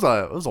was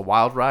a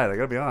wild ride. I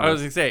gotta be honest. I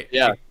was gonna say,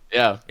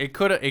 Yeah. it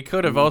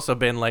could have also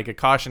been like a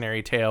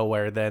cautionary tale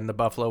where then the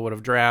buffalo would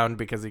have drowned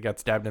because he got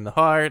stabbed in the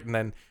heart, and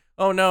then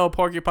oh no,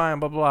 porcupine,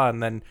 blah blah blah,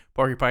 and then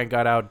porcupine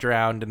got out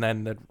drowned, and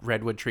then the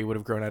redwood tree would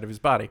have grown out of his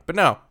body. But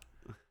no,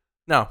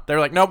 they're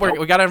like, nope,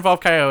 we got to involve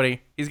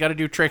coyote. He's got to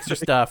do tricks or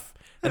stuff,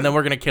 and then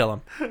we're gonna kill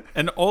him.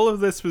 And all of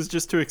this was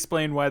just to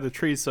explain why the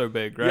tree's so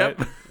big, right?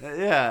 Yep.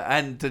 Yeah,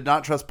 and to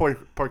not trust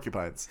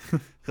porcupines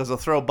because they'll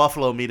throw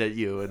buffalo meat at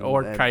you and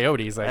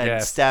Coyotes, I and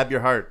guess. stab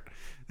your heart.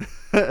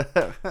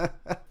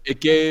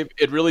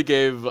 It really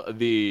gave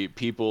the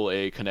people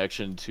a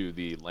connection to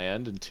the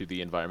land and to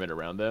the environment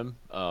around them,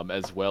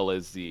 as well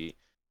as the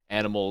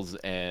animals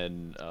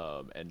and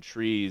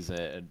trees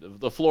and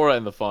the flora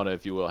and the fauna,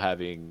 if you will,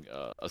 having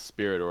a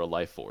spirit or a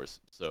life force.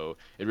 So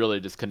it really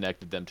just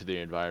connected them to the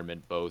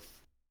environment, both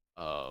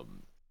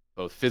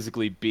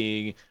physically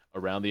being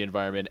around the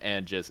environment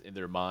and just in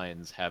their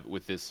minds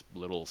with this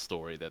little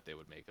story that they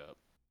would make up.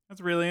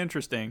 That's really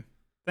interesting.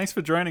 Thanks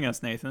for joining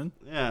us, Nathan.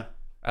 Yeah.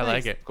 I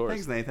like it. Of course.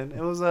 Thanks, Nathan. It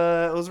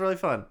was really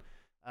fun.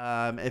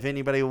 If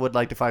anybody would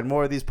like to find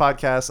more of these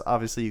podcasts,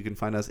 obviously you can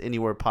find us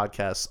anywhere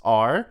podcasts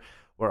are.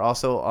 We're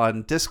also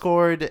on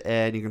Discord,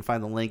 and you can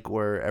find the link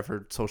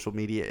wherever social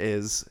media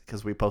is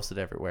because we post it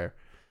everywhere.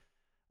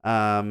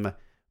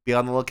 Be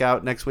on the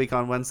lookout next week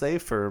on Wednesday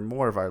for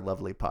more of our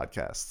lovely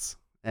podcasts.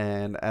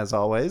 And as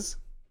always,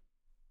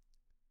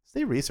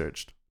 stay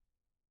researched.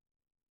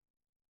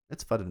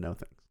 It's fun to know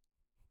things.